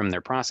get from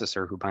their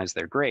processor who buys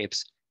their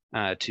grapes,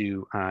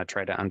 to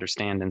try to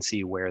understand and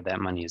see where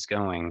that money is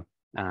going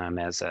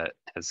as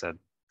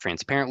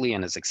transparently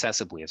and as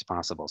accessibly as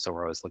possible. So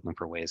we're always looking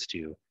for ways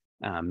to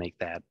make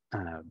that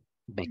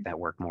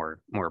work more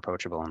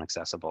approachable and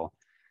accessible.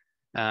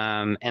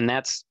 And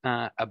that's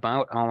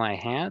about all I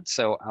had.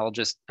 So I'll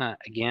just,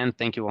 again,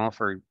 thank you all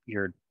for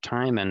your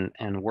time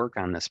and work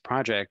on this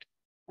project.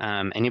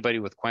 Anybody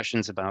with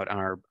questions about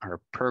our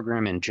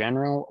program in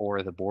general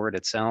or the board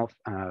itself,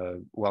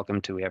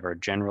 welcome to, we have our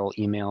general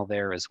email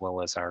there, as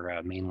well as our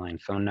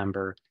mainline phone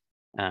number.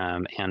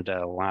 And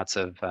lots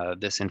of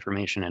this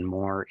information and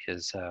more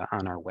is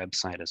on our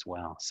website as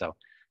well. So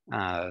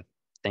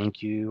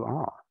thank you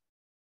all.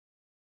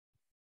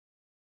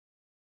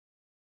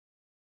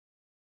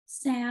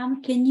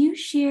 Sam, can you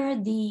share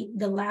the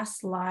last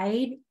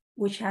slide,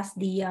 which has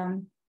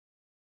the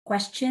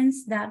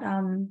questions that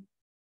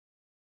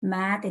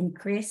Matt and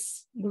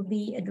Chris will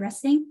be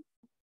addressing?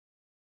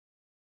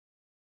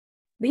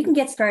 We can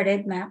get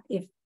started, Matt,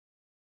 if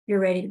you're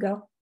ready to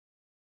go.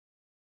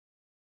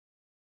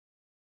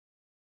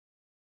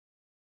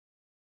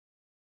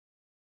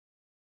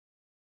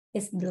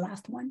 It's the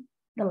last one,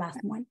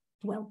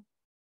 12.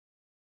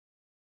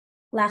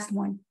 Last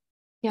one.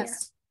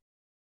 Yes.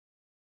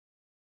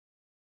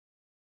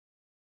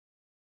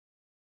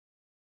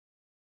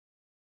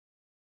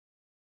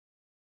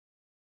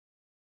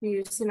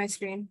 You see my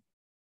screen?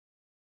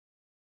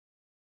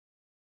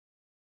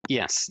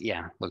 Yes,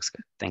 yeah, looks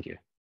good. Thank you.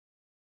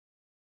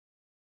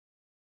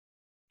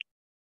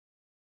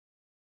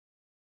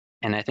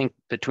 And I think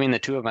between the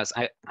two of us,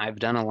 I've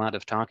done a lot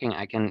of talking.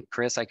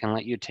 Chris, I can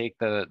let you take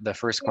the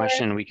first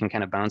question. We can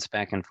kind of bounce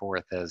back and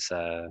forth as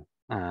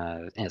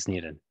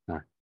needed.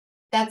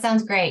 That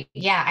sounds great.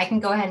 Yeah, I can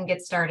go ahead and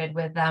get started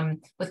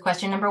with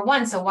question number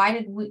 1. So why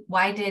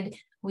did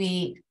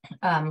we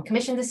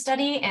commission this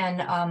study,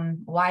 and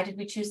why did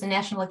we choose the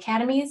National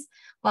Academies?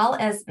 Well,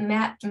 as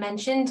Matt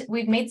mentioned,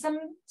 we've made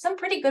some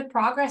pretty good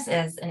progress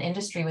as an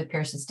industry with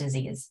Pierce's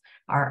disease.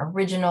 Our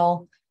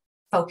original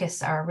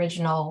focus our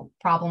original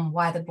problem,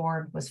 why the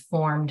board was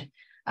formed.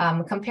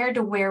 Compared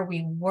to where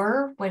we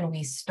were when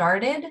we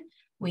started,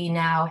 we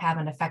now have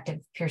an effective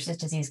Pierce's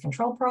disease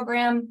control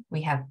program.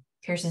 We have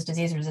Pierce's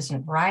disease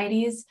resistant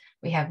varieties.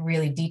 We have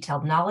really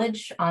detailed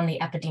knowledge on the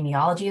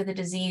epidemiology of the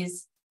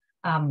disease.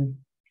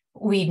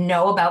 We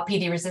know about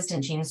PD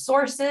resistant gene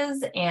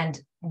sources,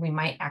 and we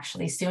might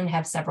actually soon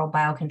have several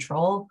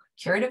biocontrol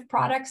curative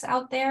products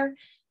out there.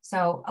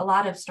 So a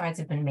lot of strides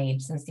have been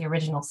made since the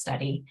original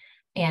study.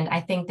 And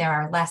I think there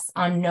are less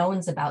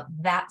unknowns about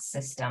that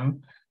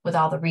system with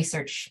all the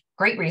research,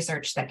 great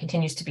research that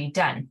continues to be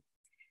done.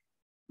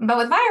 But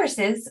with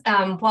viruses,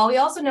 while we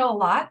also know a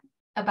lot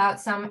about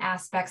some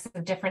aspects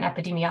of different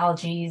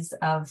epidemiologies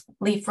of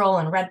Leafroll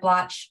and red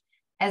blotch,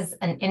 as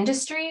an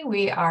industry,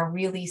 we are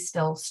really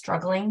still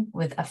struggling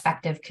with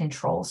effective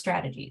control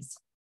strategies.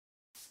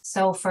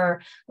 So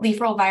for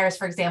Leafroll virus,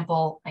 for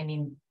example, I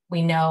mean,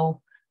 we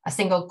know a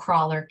single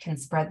crawler can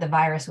spread the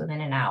virus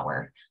within an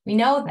hour. We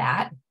know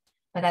that,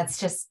 but that's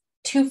just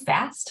too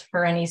fast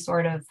for any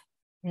sort of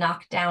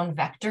knockdown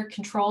vector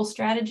control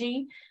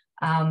strategy.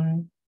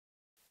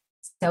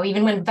 So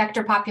even when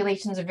vector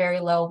populations are very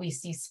low, we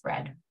see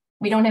spread.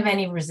 We don't have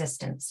any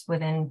resistance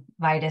within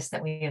Vitis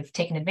that we have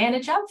taken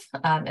advantage of,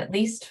 at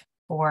least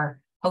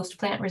for host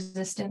plant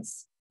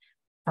resistance.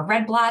 For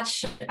red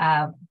blotch,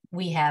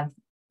 we have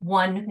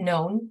one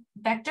known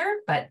vector,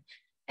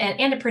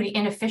 and a pretty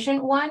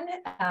inefficient one.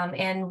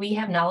 And we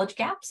have knowledge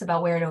gaps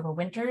about where it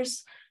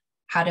overwinters,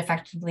 how to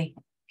effectively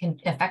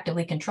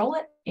control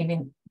it.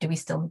 Even do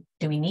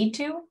we need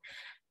to?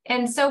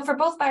 And so for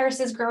both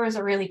viruses, growers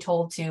are really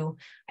told to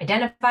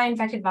identify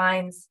infected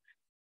vines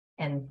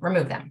and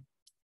remove them,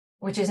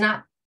 which is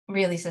not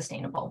really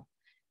sustainable.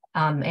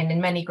 And in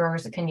many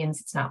growers'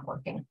 opinions, it's not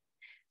working.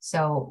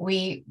 So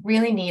we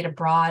really need a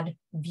broad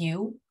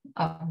view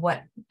of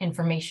what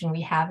information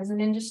we have as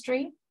an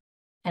industry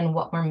and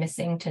what we're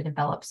missing to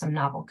develop some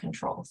novel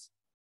controls.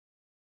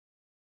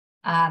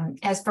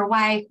 As for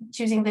why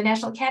choosing the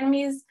National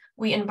Academies,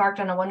 we embarked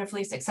on a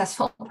wonderfully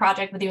successful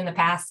project with you in the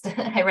past.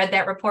 I read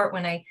that report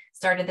when I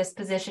started this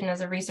position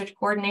as a research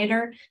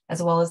coordinator,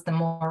 as well as the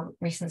more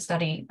recent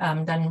study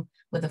done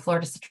with the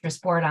Florida Citrus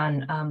Board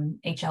on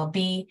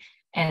HLB.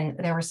 And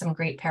there were some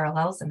great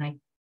parallels. And I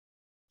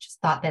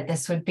just thought that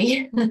this would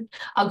be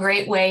a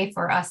great way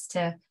for us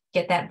to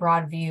get that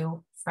broad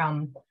view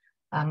from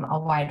a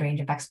wide range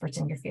of experts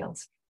in your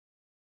fields.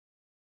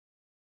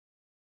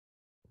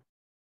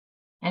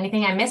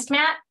 Anything I missed,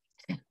 Matt?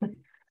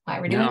 Why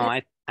we're doing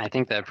this? I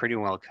think that pretty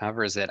well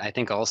covers it. I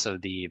think also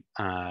the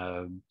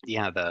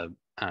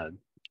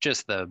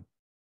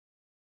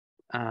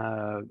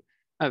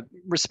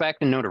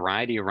respect and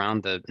notoriety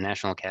around the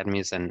National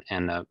Academies, and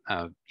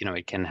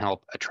it can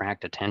help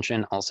attract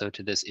attention also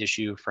to this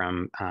issue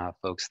from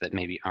folks that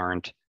maybe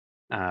aren't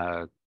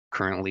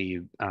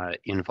currently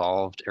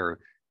involved, or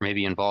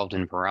maybe involved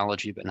in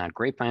virology but not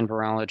grapevine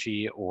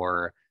virology,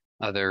 or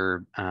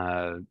other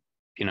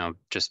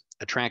just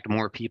attract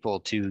more people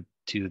to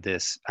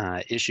this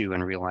issue,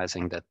 and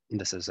realizing that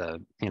this is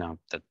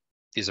that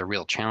these are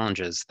real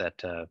challenges that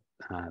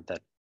that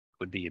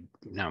would be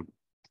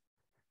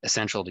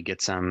essential to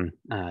get some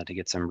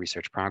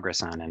research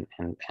progress on,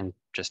 and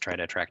just try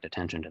to attract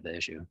attention to the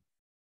issue.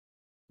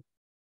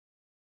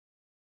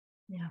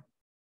 Yeah.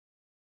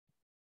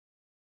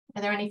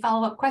 Are there any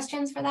follow-up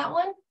questions for that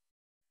one?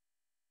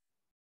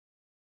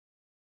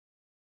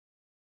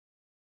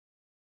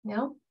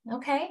 No?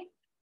 Okay.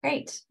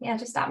 Great. Yeah,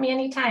 just stop me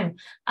anytime.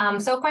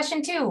 So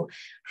question 2,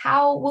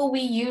 how will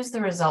we use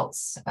the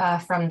results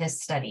from this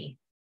study?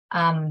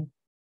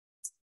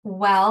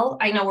 Well,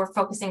 I know we're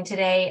focusing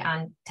today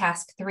on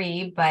task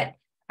 3, but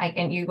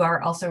you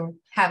are also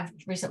have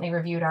recently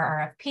reviewed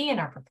our RFP and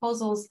our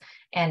proposals.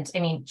 And I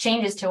mean,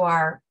 changes to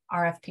our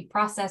RFP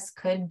process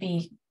could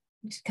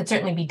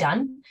certainly be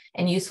done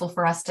and useful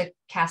for us to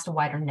cast a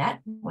wider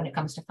net when it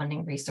comes to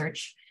funding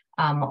research.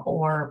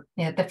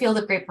 The field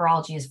of grape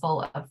virology is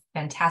full of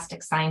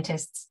fantastic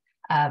scientists,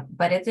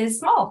 but it is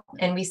small,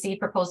 and we see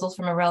proposals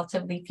from a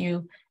relatively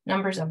few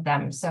numbers of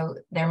them. So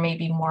there may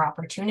be more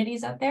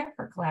opportunities out there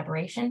for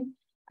collaboration,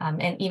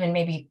 and even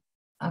maybe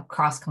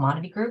across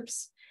commodity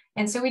groups.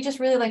 And so we just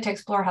really like to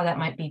explore how that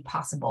might be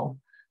possible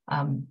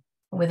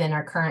within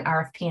our current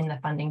RFP and the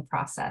funding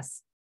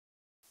process.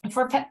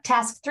 For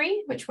task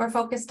 3, which we're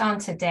focused on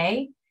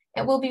today,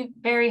 it will be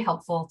very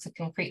helpful to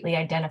concretely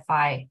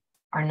identify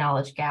our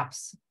knowledge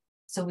gaps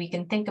so we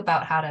can think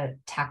about how to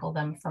tackle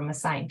them from a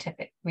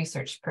scientific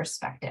research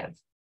perspective,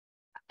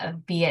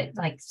 be it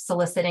like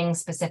soliciting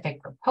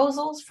specific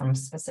proposals from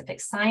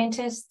specific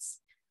scientists,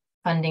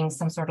 funding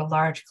some sort of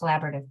large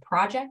collaborative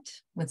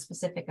project with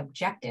specific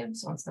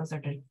objectives once those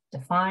are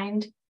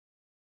defined.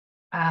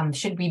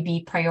 Should we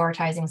be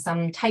prioritizing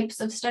some types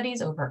of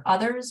studies over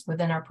others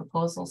within our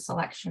proposal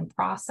selection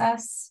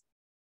process?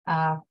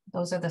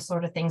 Those are the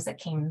sort of things that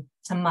came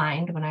to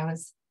mind when I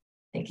was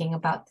thinking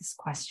about this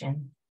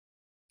question.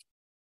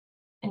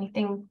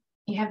 Anything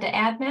you have to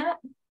add, Matt?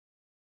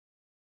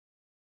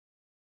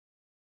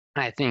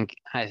 I think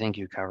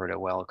you covered it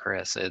well,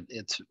 Chris.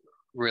 It's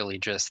really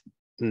just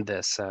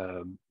this,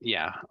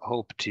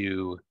 hope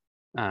to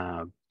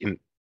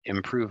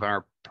improve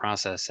our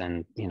process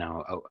and,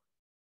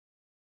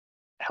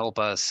 help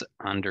us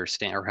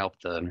understand, or help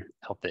the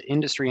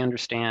industry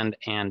understand,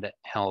 and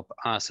help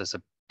us as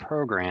a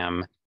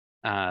program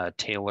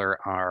tailor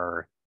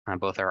our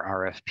both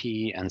our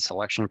RFP and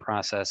selection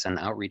process and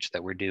outreach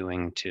that we're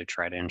doing to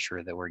try to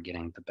ensure that we're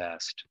getting the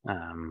best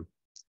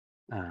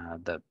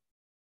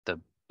the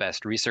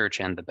best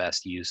research and the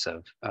best use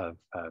of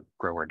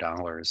grower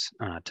dollars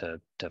to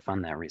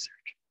fund that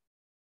research.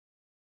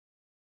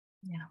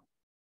 Yeah.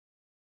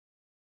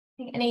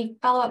 Any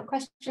follow-up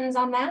questions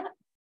on that?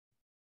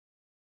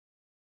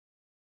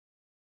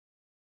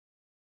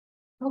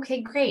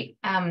 Okay, great.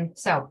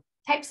 So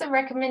types of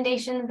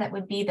recommendations that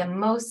would be the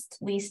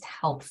least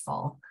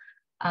helpful.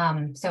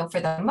 So for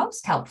the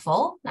most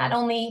helpful, not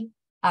only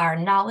our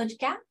knowledge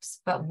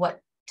gaps, but what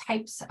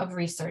types of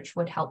research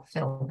would help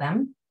fill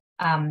them.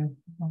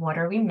 What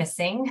are we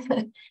missing?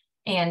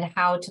 And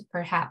how to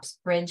perhaps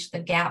bridge the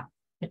gap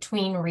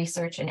between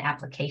research and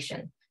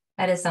application.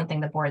 That is something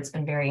the board's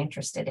been very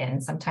interested in.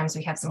 Sometimes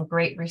we have some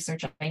great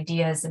research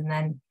ideas, and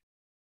then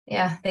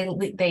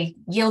they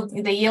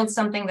yield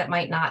something that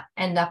might not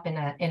end up in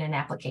an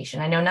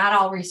application. I know not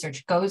all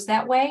research goes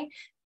that way,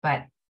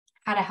 but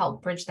how to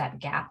help bridge that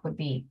gap would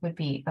be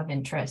of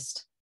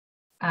interest.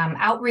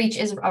 Outreach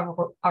is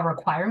a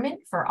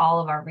requirement for all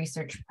of our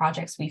research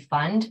projects we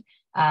fund,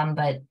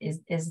 but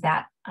is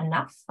that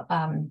enough,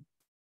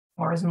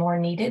 or is more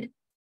needed?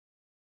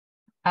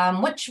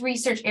 Which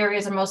research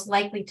areas are most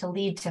likely to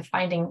lead to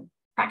finding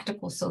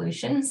practical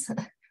solutions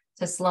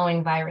to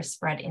slowing virus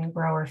spread in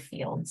grower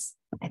fields?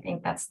 I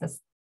think that's this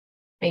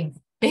big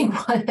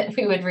one that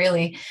we would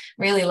really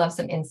love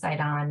some insight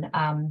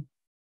on.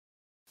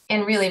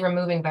 And really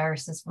removing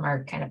viruses from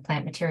our kind of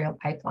plant material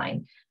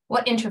pipeline.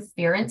 What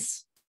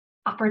interference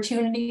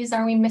opportunities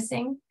are we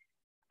missing?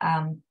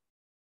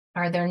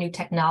 Are there new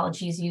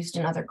technologies used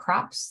in other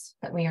crops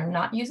that we are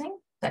not using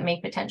that may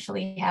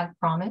potentially have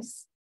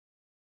promise?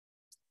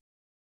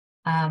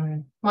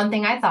 One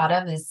thing I thought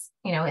of is,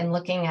 in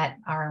looking at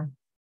our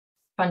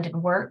funded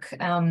work,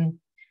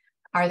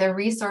 are there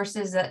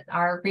resources that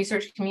our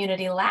research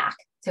community lack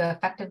to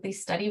effectively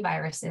study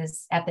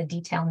viruses at the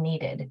detail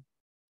needed?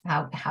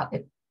 How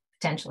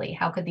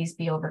could these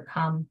be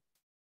overcome?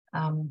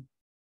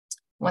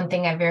 One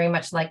thing I very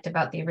much liked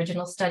about the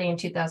original study in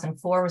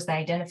 2004 was the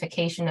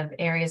identification of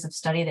areas of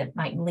study that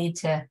might lead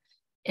to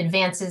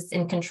advances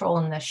in control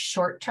in the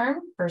short term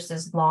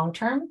versus long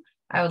term.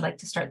 I would like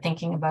to start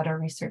thinking about our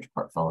research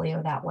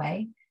portfolio that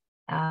way,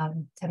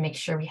 to make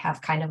sure we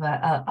have kind of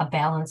a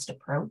balanced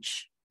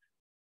approach,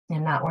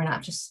 and we're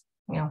not just,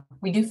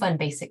 we do fund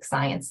basic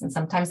science, and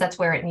sometimes that's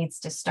where it needs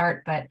to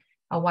start, but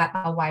a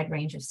wide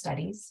range of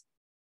studies.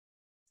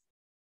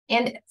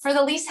 And for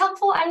the least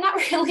helpful, I'm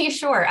not really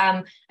sure.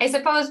 I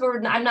suppose we're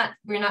not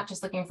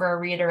just looking for a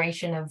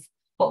reiteration of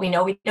what we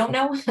know we don't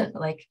know.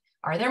 Like,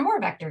 are there more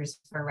vectors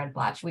for red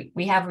blotch?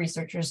 We have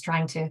researchers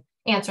trying to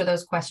answer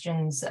those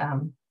questions.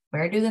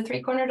 Where do the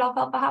three-cornered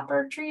alfalfa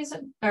hopper trees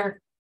or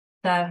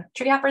the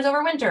tree hoppers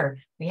overwinter?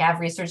 We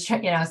have research,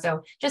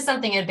 so just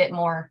something a bit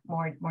more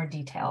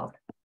detailed.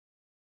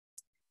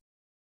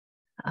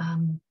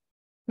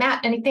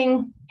 Matt,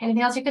 anything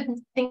else you could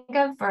think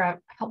of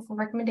for helpful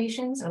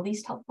recommendations, or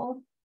least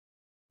helpful?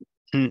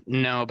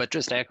 No, but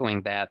just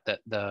echoing that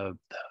the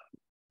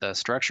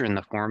structure and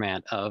the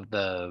format of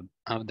the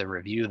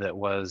review that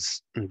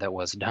was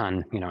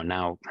done,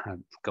 now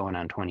going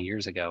on 20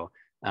 years ago,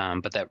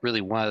 but that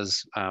really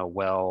was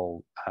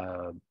well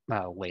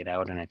laid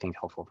out, and I think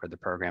helpful for the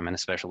program, and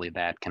especially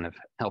that kind of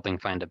helping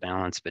find a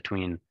balance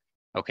between,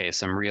 okay,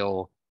 some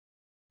real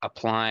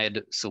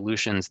applied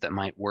solutions that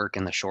might work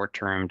in the short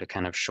term to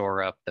kind of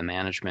shore up the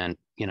management,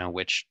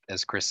 which,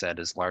 as Chris said,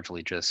 is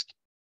largely just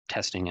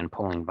testing and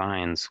pulling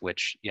vines,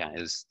 which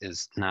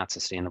is not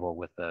sustainable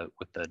with the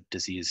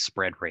disease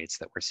spread rates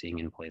that we're seeing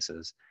in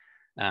places.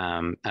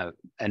 And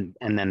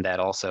then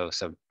that also,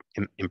 so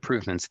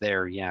improvements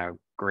there,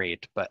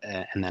 great, but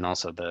and then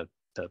also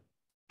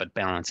but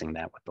balancing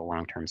that with the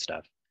long-term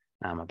stuff,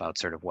 about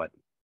sort of what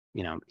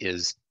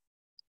is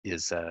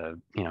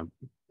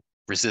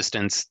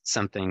resistance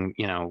something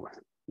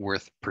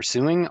worth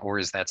pursuing, or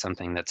is that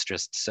something that's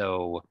just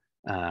so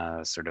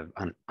sort of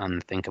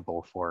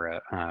unthinkable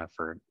for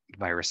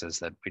viruses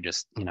that we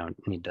just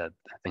need to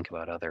think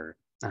about other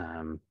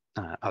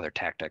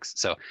tactics.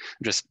 So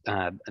just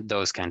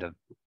those kind of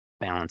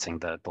balancing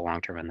the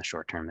long term and the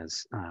short term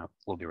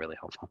will be really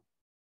helpful.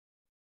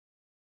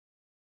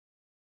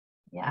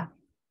 Yeah,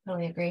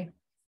 totally agree.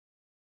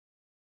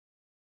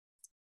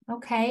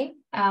 Okay.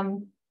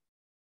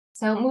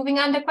 So moving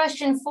on to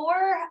question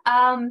 4.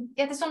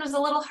 This one was a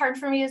little hard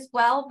for me as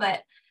well,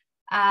 but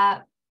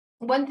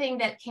one thing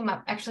that came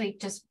up actually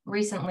just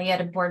recently at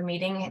a board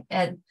meeting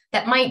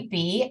that might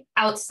be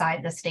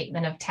outside the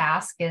statement of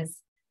task is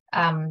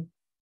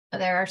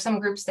there are some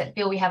groups that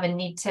feel we have a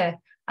need to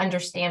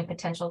understand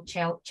potential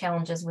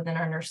challenges within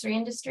our nursery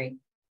industry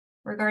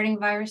regarding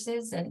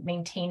viruses and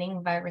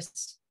maintaining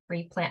virus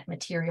pre-plant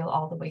material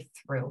all the way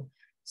through.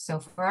 So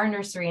for our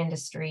nursery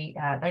industry,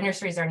 our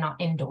nurseries are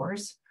not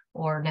indoors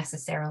or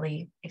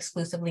necessarily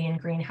exclusively in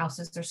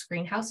greenhouses or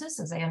screen houses.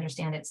 As I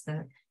understand, it's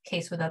the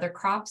case with other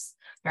crops.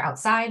 They're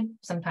outside,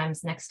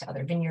 sometimes next to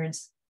other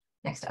vineyards,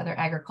 next to other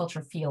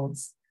agriculture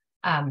fields.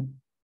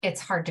 It's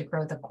hard to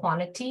grow the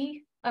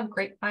quantity of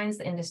grapevines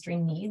the industry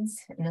needs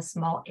in a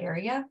small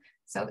area.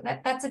 So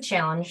that's a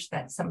challenge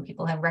that some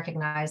people have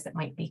recognized that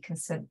might be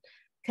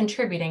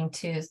contributing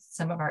to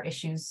some of our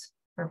issues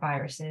for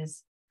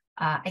viruses.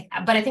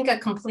 But I think a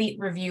complete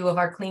review of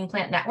our clean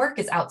plant network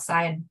is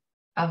outside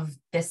of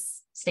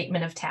this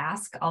statement of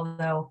task,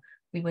 although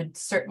we would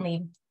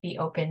certainly be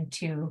open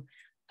to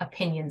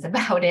opinions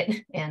about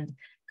it and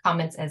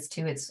comments as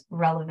to its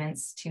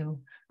relevance to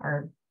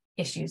our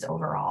issues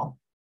overall.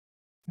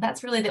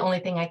 That's really the only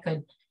thing I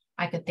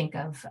could think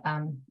of.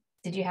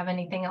 Did you have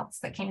anything else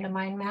that came to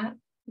mind, Matt?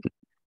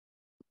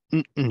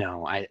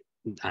 No, I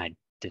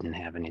didn't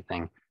have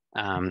anything.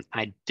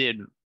 I did.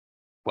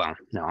 Well,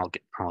 no, I'll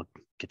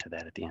get to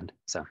that at the end.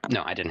 So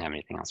no, I didn't have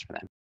anything else for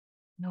that.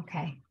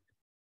 Okay.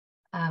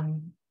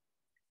 And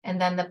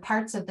then the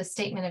parts of the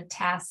statement of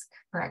task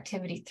for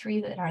activity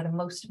 3 that are the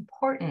most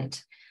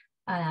important,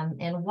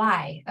 and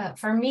why.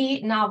 For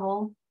me,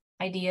 novel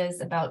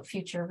ideas about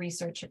future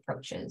research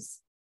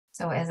approaches.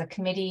 So as a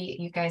committee,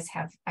 you guys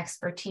have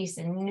expertise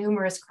in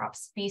numerous crop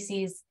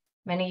species,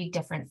 many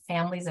different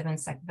families of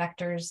insect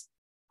vectors,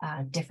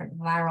 different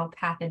viral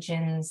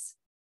pathogens,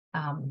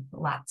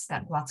 lots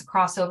of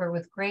crossover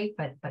with grape,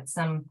 but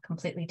some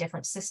completely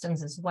different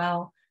systems as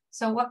well.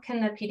 So what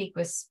can the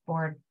PDGWIS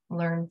board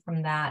learn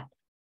from that,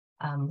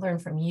 learn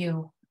from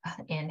you,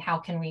 and how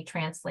can we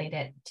translate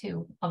it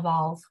to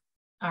evolve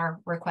our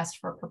request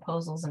for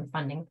proposals and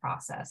funding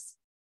process?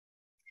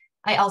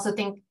 I also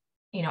think,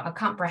 a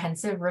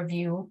comprehensive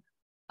review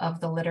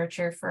of the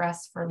literature for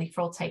us for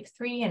Leafroll type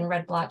 3 and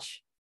red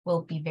blotch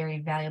will be very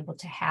valuable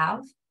to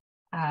have,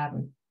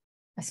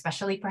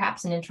 especially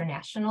perhaps an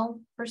international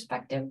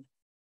perspective.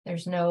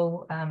 There's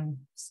no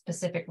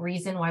specific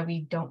reason why we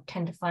don't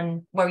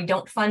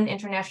fund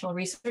international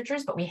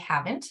researchers, but we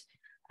haven't.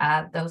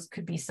 There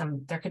could be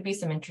some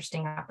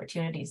interesting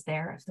opportunities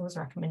there if those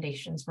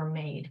recommendations were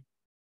made.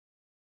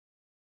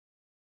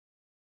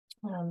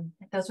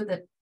 Those were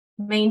the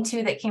main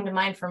 2 that came to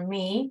mind for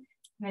me.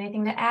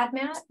 Anything to add,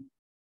 Matt?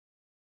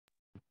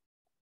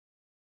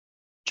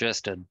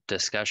 Just a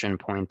discussion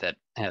point that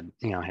had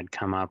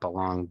come up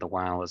along the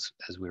while as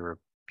we were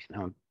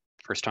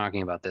first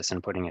talking about this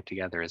and putting it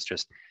together is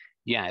just,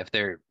 if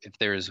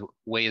there's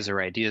ways or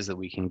ideas that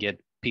we can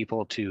get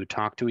people to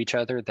talk to each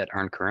other that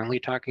aren't currently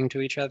talking to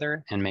each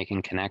other and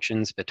making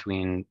connections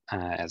between,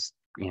 as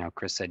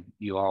Chris said,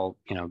 you all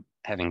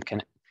having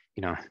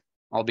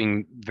all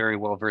being very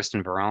well versed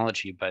in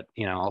virology, but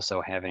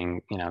also having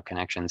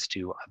connections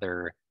to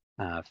other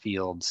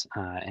fields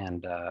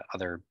and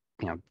other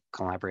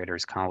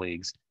collaborators,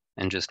 colleagues,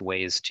 and just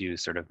ways to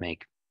sort of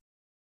make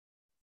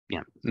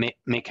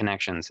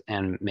connections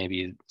and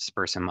maybe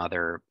spur some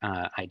other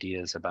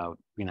ideas about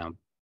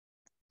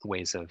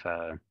ways of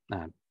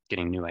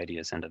getting new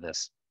ideas into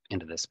this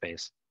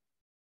space.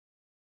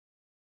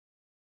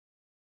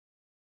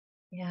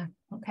 Yeah.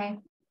 Okay.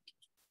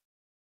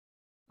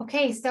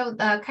 Okay, so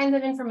the kind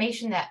of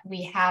information that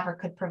we have or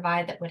could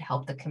provide that would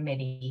help the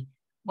committee.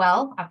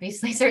 Well,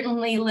 obviously,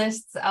 certainly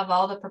lists of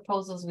all the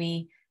proposals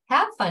we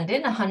have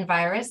funded on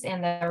virus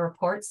and the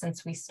report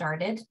since we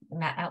started.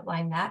 Matt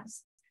outlined that.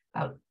 It's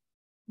about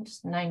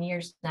just 9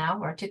 years now,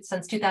 or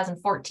since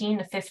 2014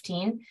 to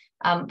 15.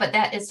 But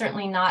that is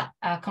certainly not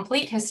a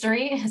complete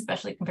history,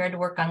 especially compared to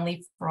work on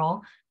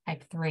Leafroll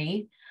type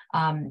 3.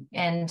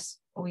 And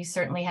we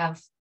certainly have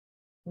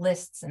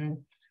lists and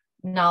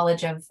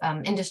knowledge of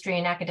industry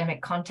and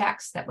academic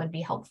contacts that would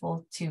be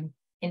helpful to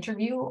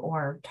interview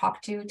or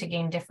talk to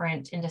gain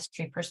different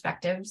industry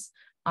perspectives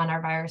on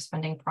our virus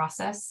funding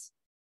process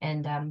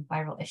and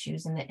viral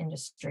issues in the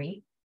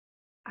industry.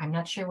 I'm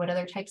not sure what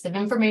other types of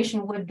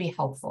information would be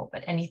helpful,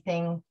 but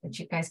anything that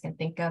you guys can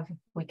think of,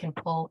 we can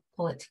pull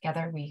it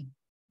together. We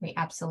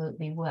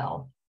absolutely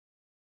will.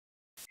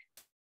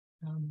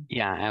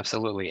 Yeah,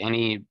 absolutely.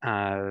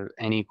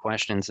 Any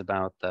questions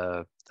about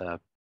the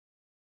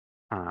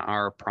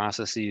our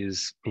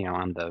processes,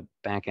 on the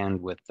back end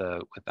with the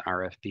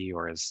RFP,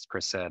 or as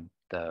Chris said,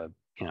 the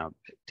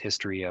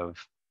history of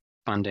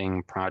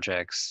funding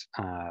projects,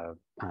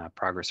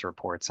 progress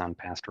reports on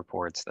past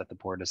reports that the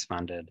board has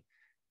funded,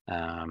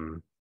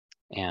 and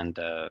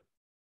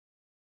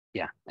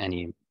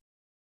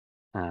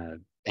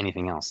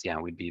anything else,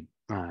 we'd be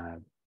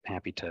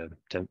happy to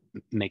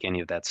make any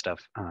of that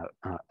stuff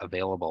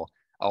available.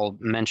 I'll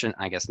mention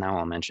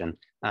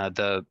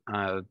the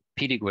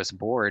PDGWIS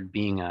board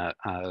being a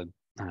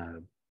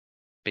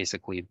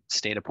basically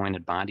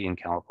state-appointed body in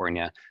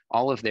California.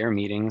 All of their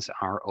meetings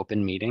are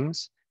open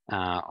meetings.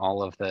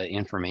 All of the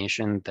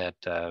information that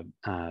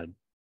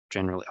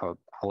generally,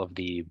 all of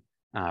the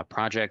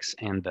projects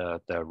and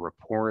the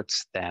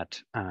reports that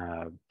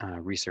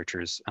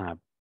researchers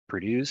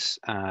produce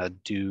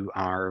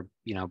are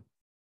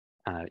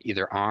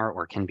either are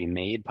or can be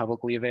made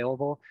publicly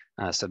available,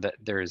 so that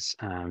there's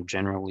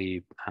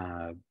generally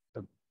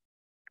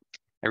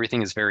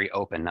everything is very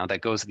open. Now that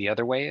goes the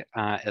other way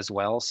as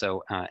well.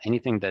 So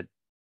anything that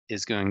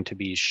is going to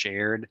be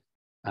shared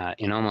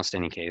in almost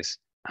any case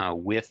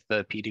with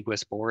the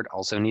PDGWIS board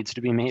also needs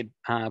to be made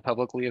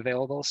publicly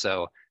available.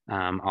 So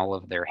all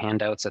of their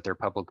handouts at their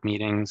public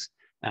meetings,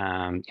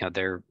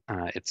 they're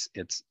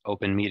it's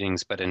open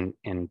meetings, but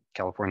in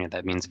California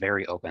that means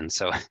very open.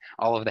 So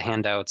all of the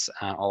handouts,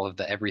 all of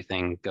the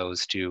everything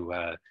goes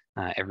to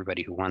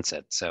everybody who wants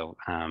it. So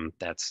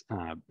that's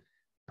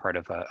part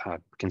of a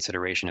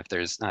consideration. If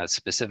there's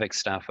specific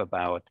stuff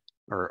about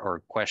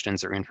or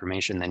questions or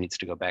information that needs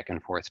to go back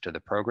and forth to the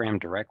program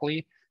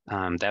directly,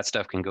 that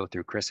stuff can go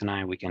through Chris and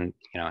I. We can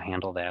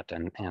handle that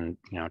and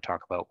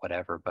talk about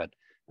whatever. But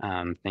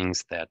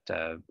things that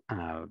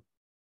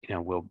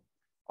will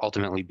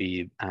ultimately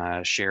be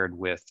shared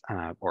with,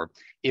 or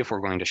if we're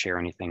going to share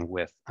anything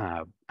with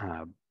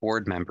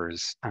board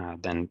members,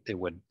 then it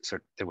would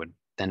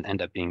then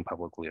end up being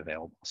publicly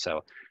available.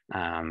 So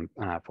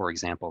for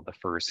example, the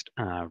first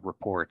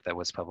report that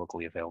was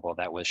publicly available,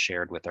 that was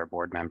shared with our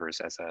board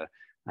members as a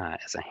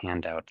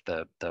handout,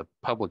 the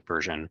public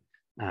version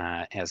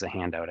as a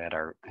handout at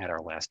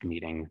our last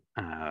meeting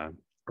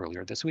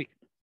earlier this week.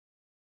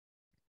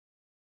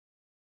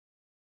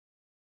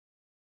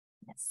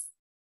 Yes.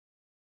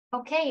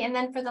 Okay, and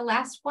then for the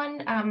last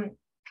one,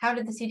 how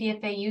did the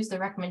CDFA use the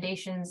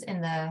recommendations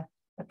in the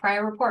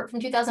prior report from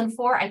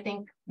 2004? I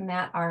think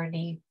Matt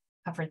already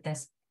covered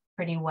this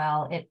pretty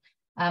well. It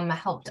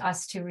helped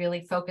us to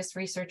really focus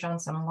research on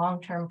some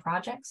long-term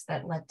projects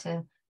that led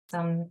to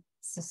some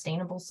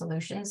sustainable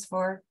solutions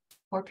for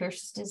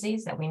Pierce's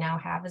disease that we now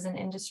have as an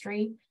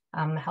industry.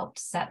 Helped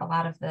set a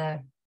lot of the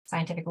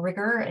scientific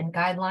rigor and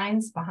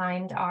guidelines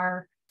behind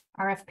our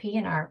RFP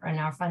and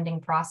our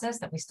funding process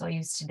that we still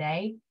use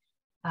today.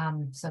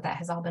 So that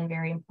has all been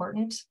very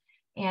important.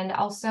 And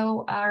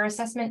also our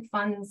assessment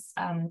funds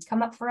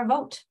come up for a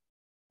vote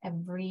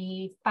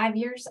every 5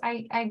 years,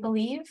 I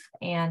believe.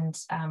 And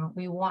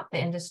we want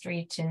the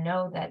industry to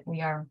know that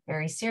we are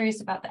very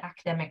serious about the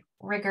academic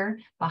rigor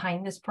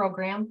behind this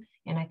program.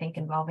 And I think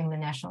involving the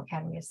National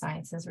Academy of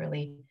Sciences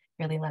really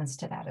lends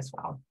to that as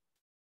well.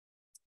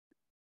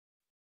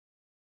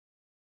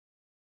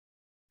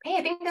 Okay,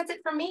 I think that's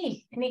it for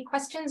me. Any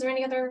questions or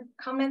any other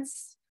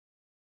comments?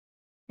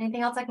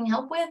 Anything else I can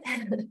help with?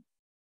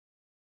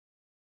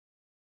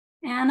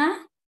 Anna?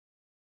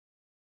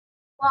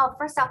 Well,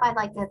 first off, I'd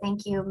like to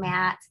thank you,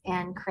 Matt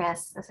and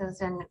Chris. This has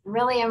been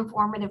really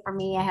informative for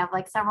me. I have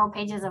like several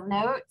pages of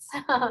notes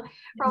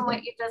from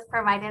what you just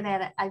provided,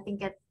 and I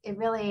think it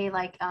really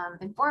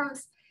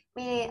informs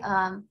me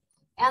and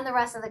the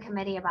rest of the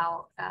committee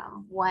about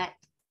what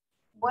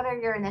are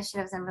your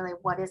initiatives and really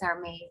what is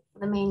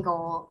the main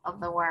goal of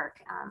the work.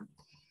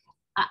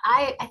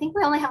 I think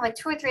we only have like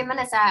 2 or 3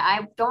 minutes.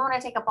 I don't want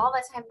to take up all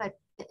the time, but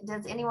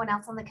does anyone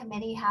else on the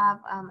committee have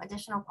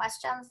additional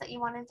questions that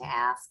you wanted to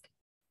ask?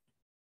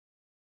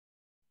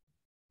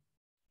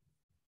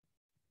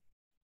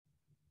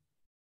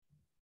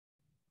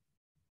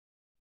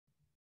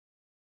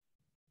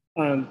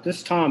 This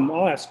is Tom.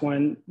 I'll ask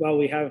one while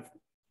we have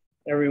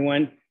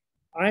everyone.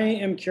 I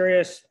am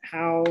curious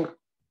how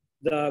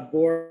the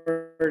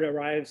board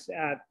arrives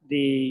at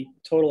the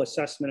total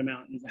assessment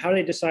amount. How do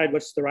they decide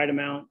what's the right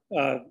amount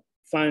of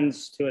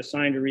funds to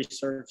assign to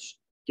research,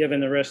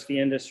 given the risk the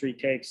industry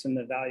takes and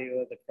the value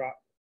of the crop?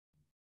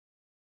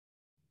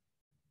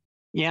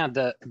 Yeah,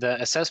 the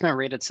assessment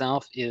rate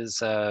itself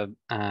is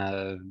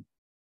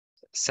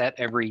set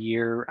every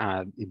year.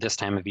 This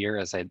time of year,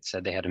 as I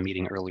said, they had a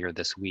meeting earlier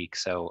this week.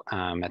 So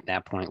at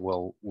that point,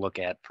 we'll look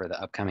at for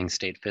the upcoming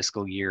state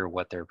fiscal year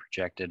what their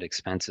projected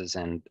expenses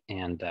and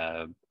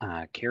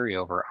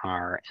carryover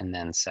are, and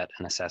then set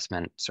an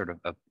assessment sort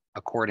of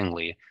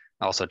accordingly.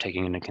 Also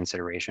taking into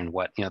consideration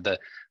what the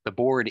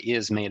board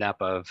is made up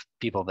of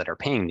people that are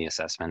paying the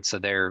assessment, so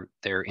they're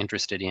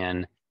interested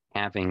in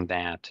having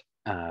that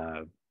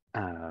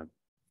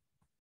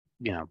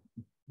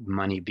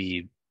money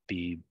be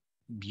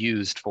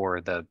used for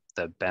the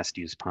best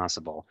use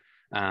possible.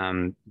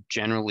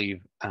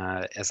 Generally,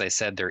 as I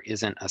said, there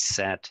isn't a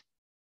set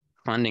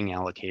funding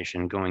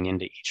allocation going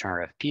into each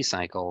RFP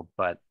cycle,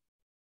 but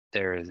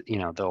there's,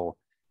 they'll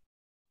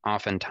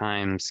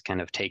oftentimes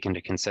kind of take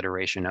into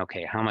consideration,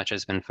 okay, how much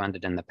has been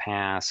funded in the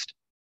past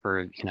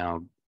for,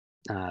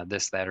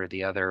 this, that, or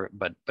the other,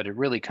 but it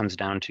really comes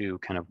down to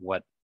kind of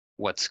what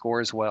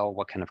scores well,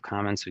 what kind of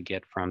comments we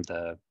get from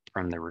the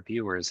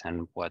reviewers,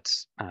 and what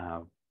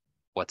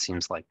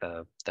seems like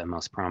the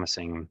most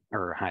promising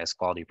or highest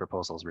quality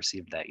proposals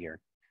received that year.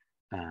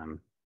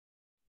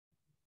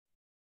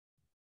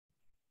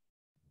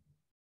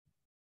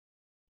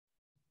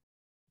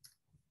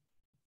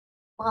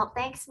 Well,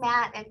 thanks,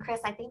 Matt and Chris.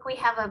 I think we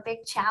have a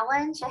big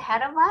challenge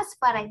ahead of us,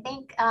 but I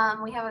think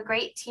we have a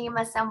great team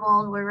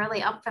assembled. We're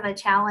really up for the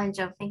challenge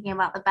of thinking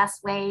about the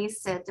best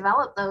ways to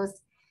develop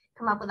those,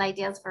 come up with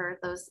ideas for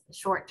those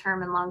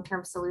short-term and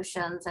long-term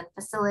solutions, and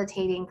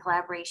facilitating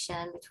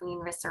collaboration between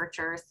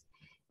researchers,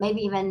 maybe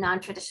even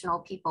non-traditional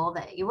people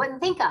that you wouldn't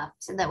think of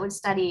that would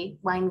study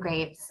wine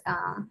grapes.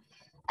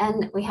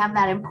 And we have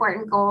that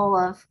important goal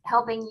of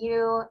helping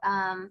you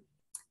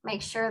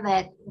make sure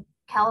that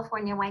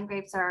California wine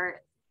grapes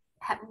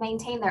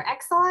maintain their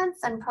excellence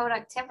and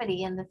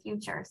productivity in the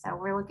future. So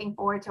we're looking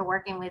forward to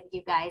working with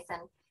you guys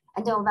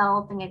and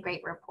developing a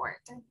great report.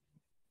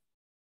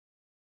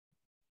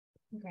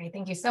 Great,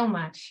 thank you so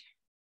much.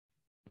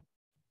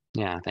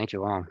 Yeah, thank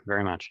you all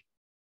very much.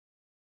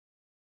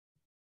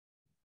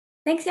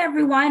 Thanks,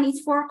 everyone.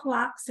 It's 4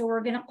 o'clock, so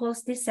we're going to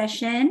close this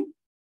session.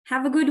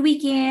 Have a good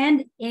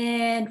weekend.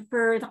 And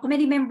for the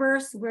committee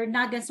members, we're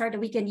not going to start the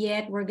weekend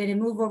yet. We're going to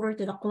move over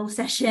to the closed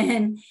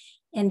session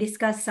and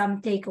discuss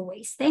some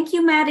takeaways. Thank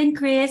you, Matt and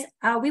Chris.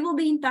 We will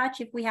be in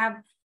touch if we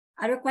have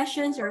other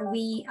questions or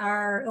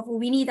if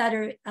we need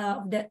other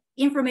the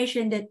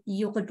information that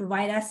you could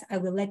provide us. I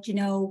will let you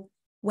know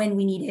when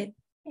we need it,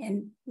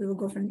 and we will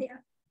go from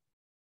there.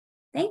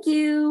 Thank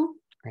you.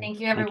 Thank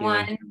you,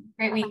 everyone. Thank you.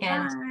 Great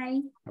weekend.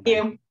 Bye. Thank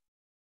you.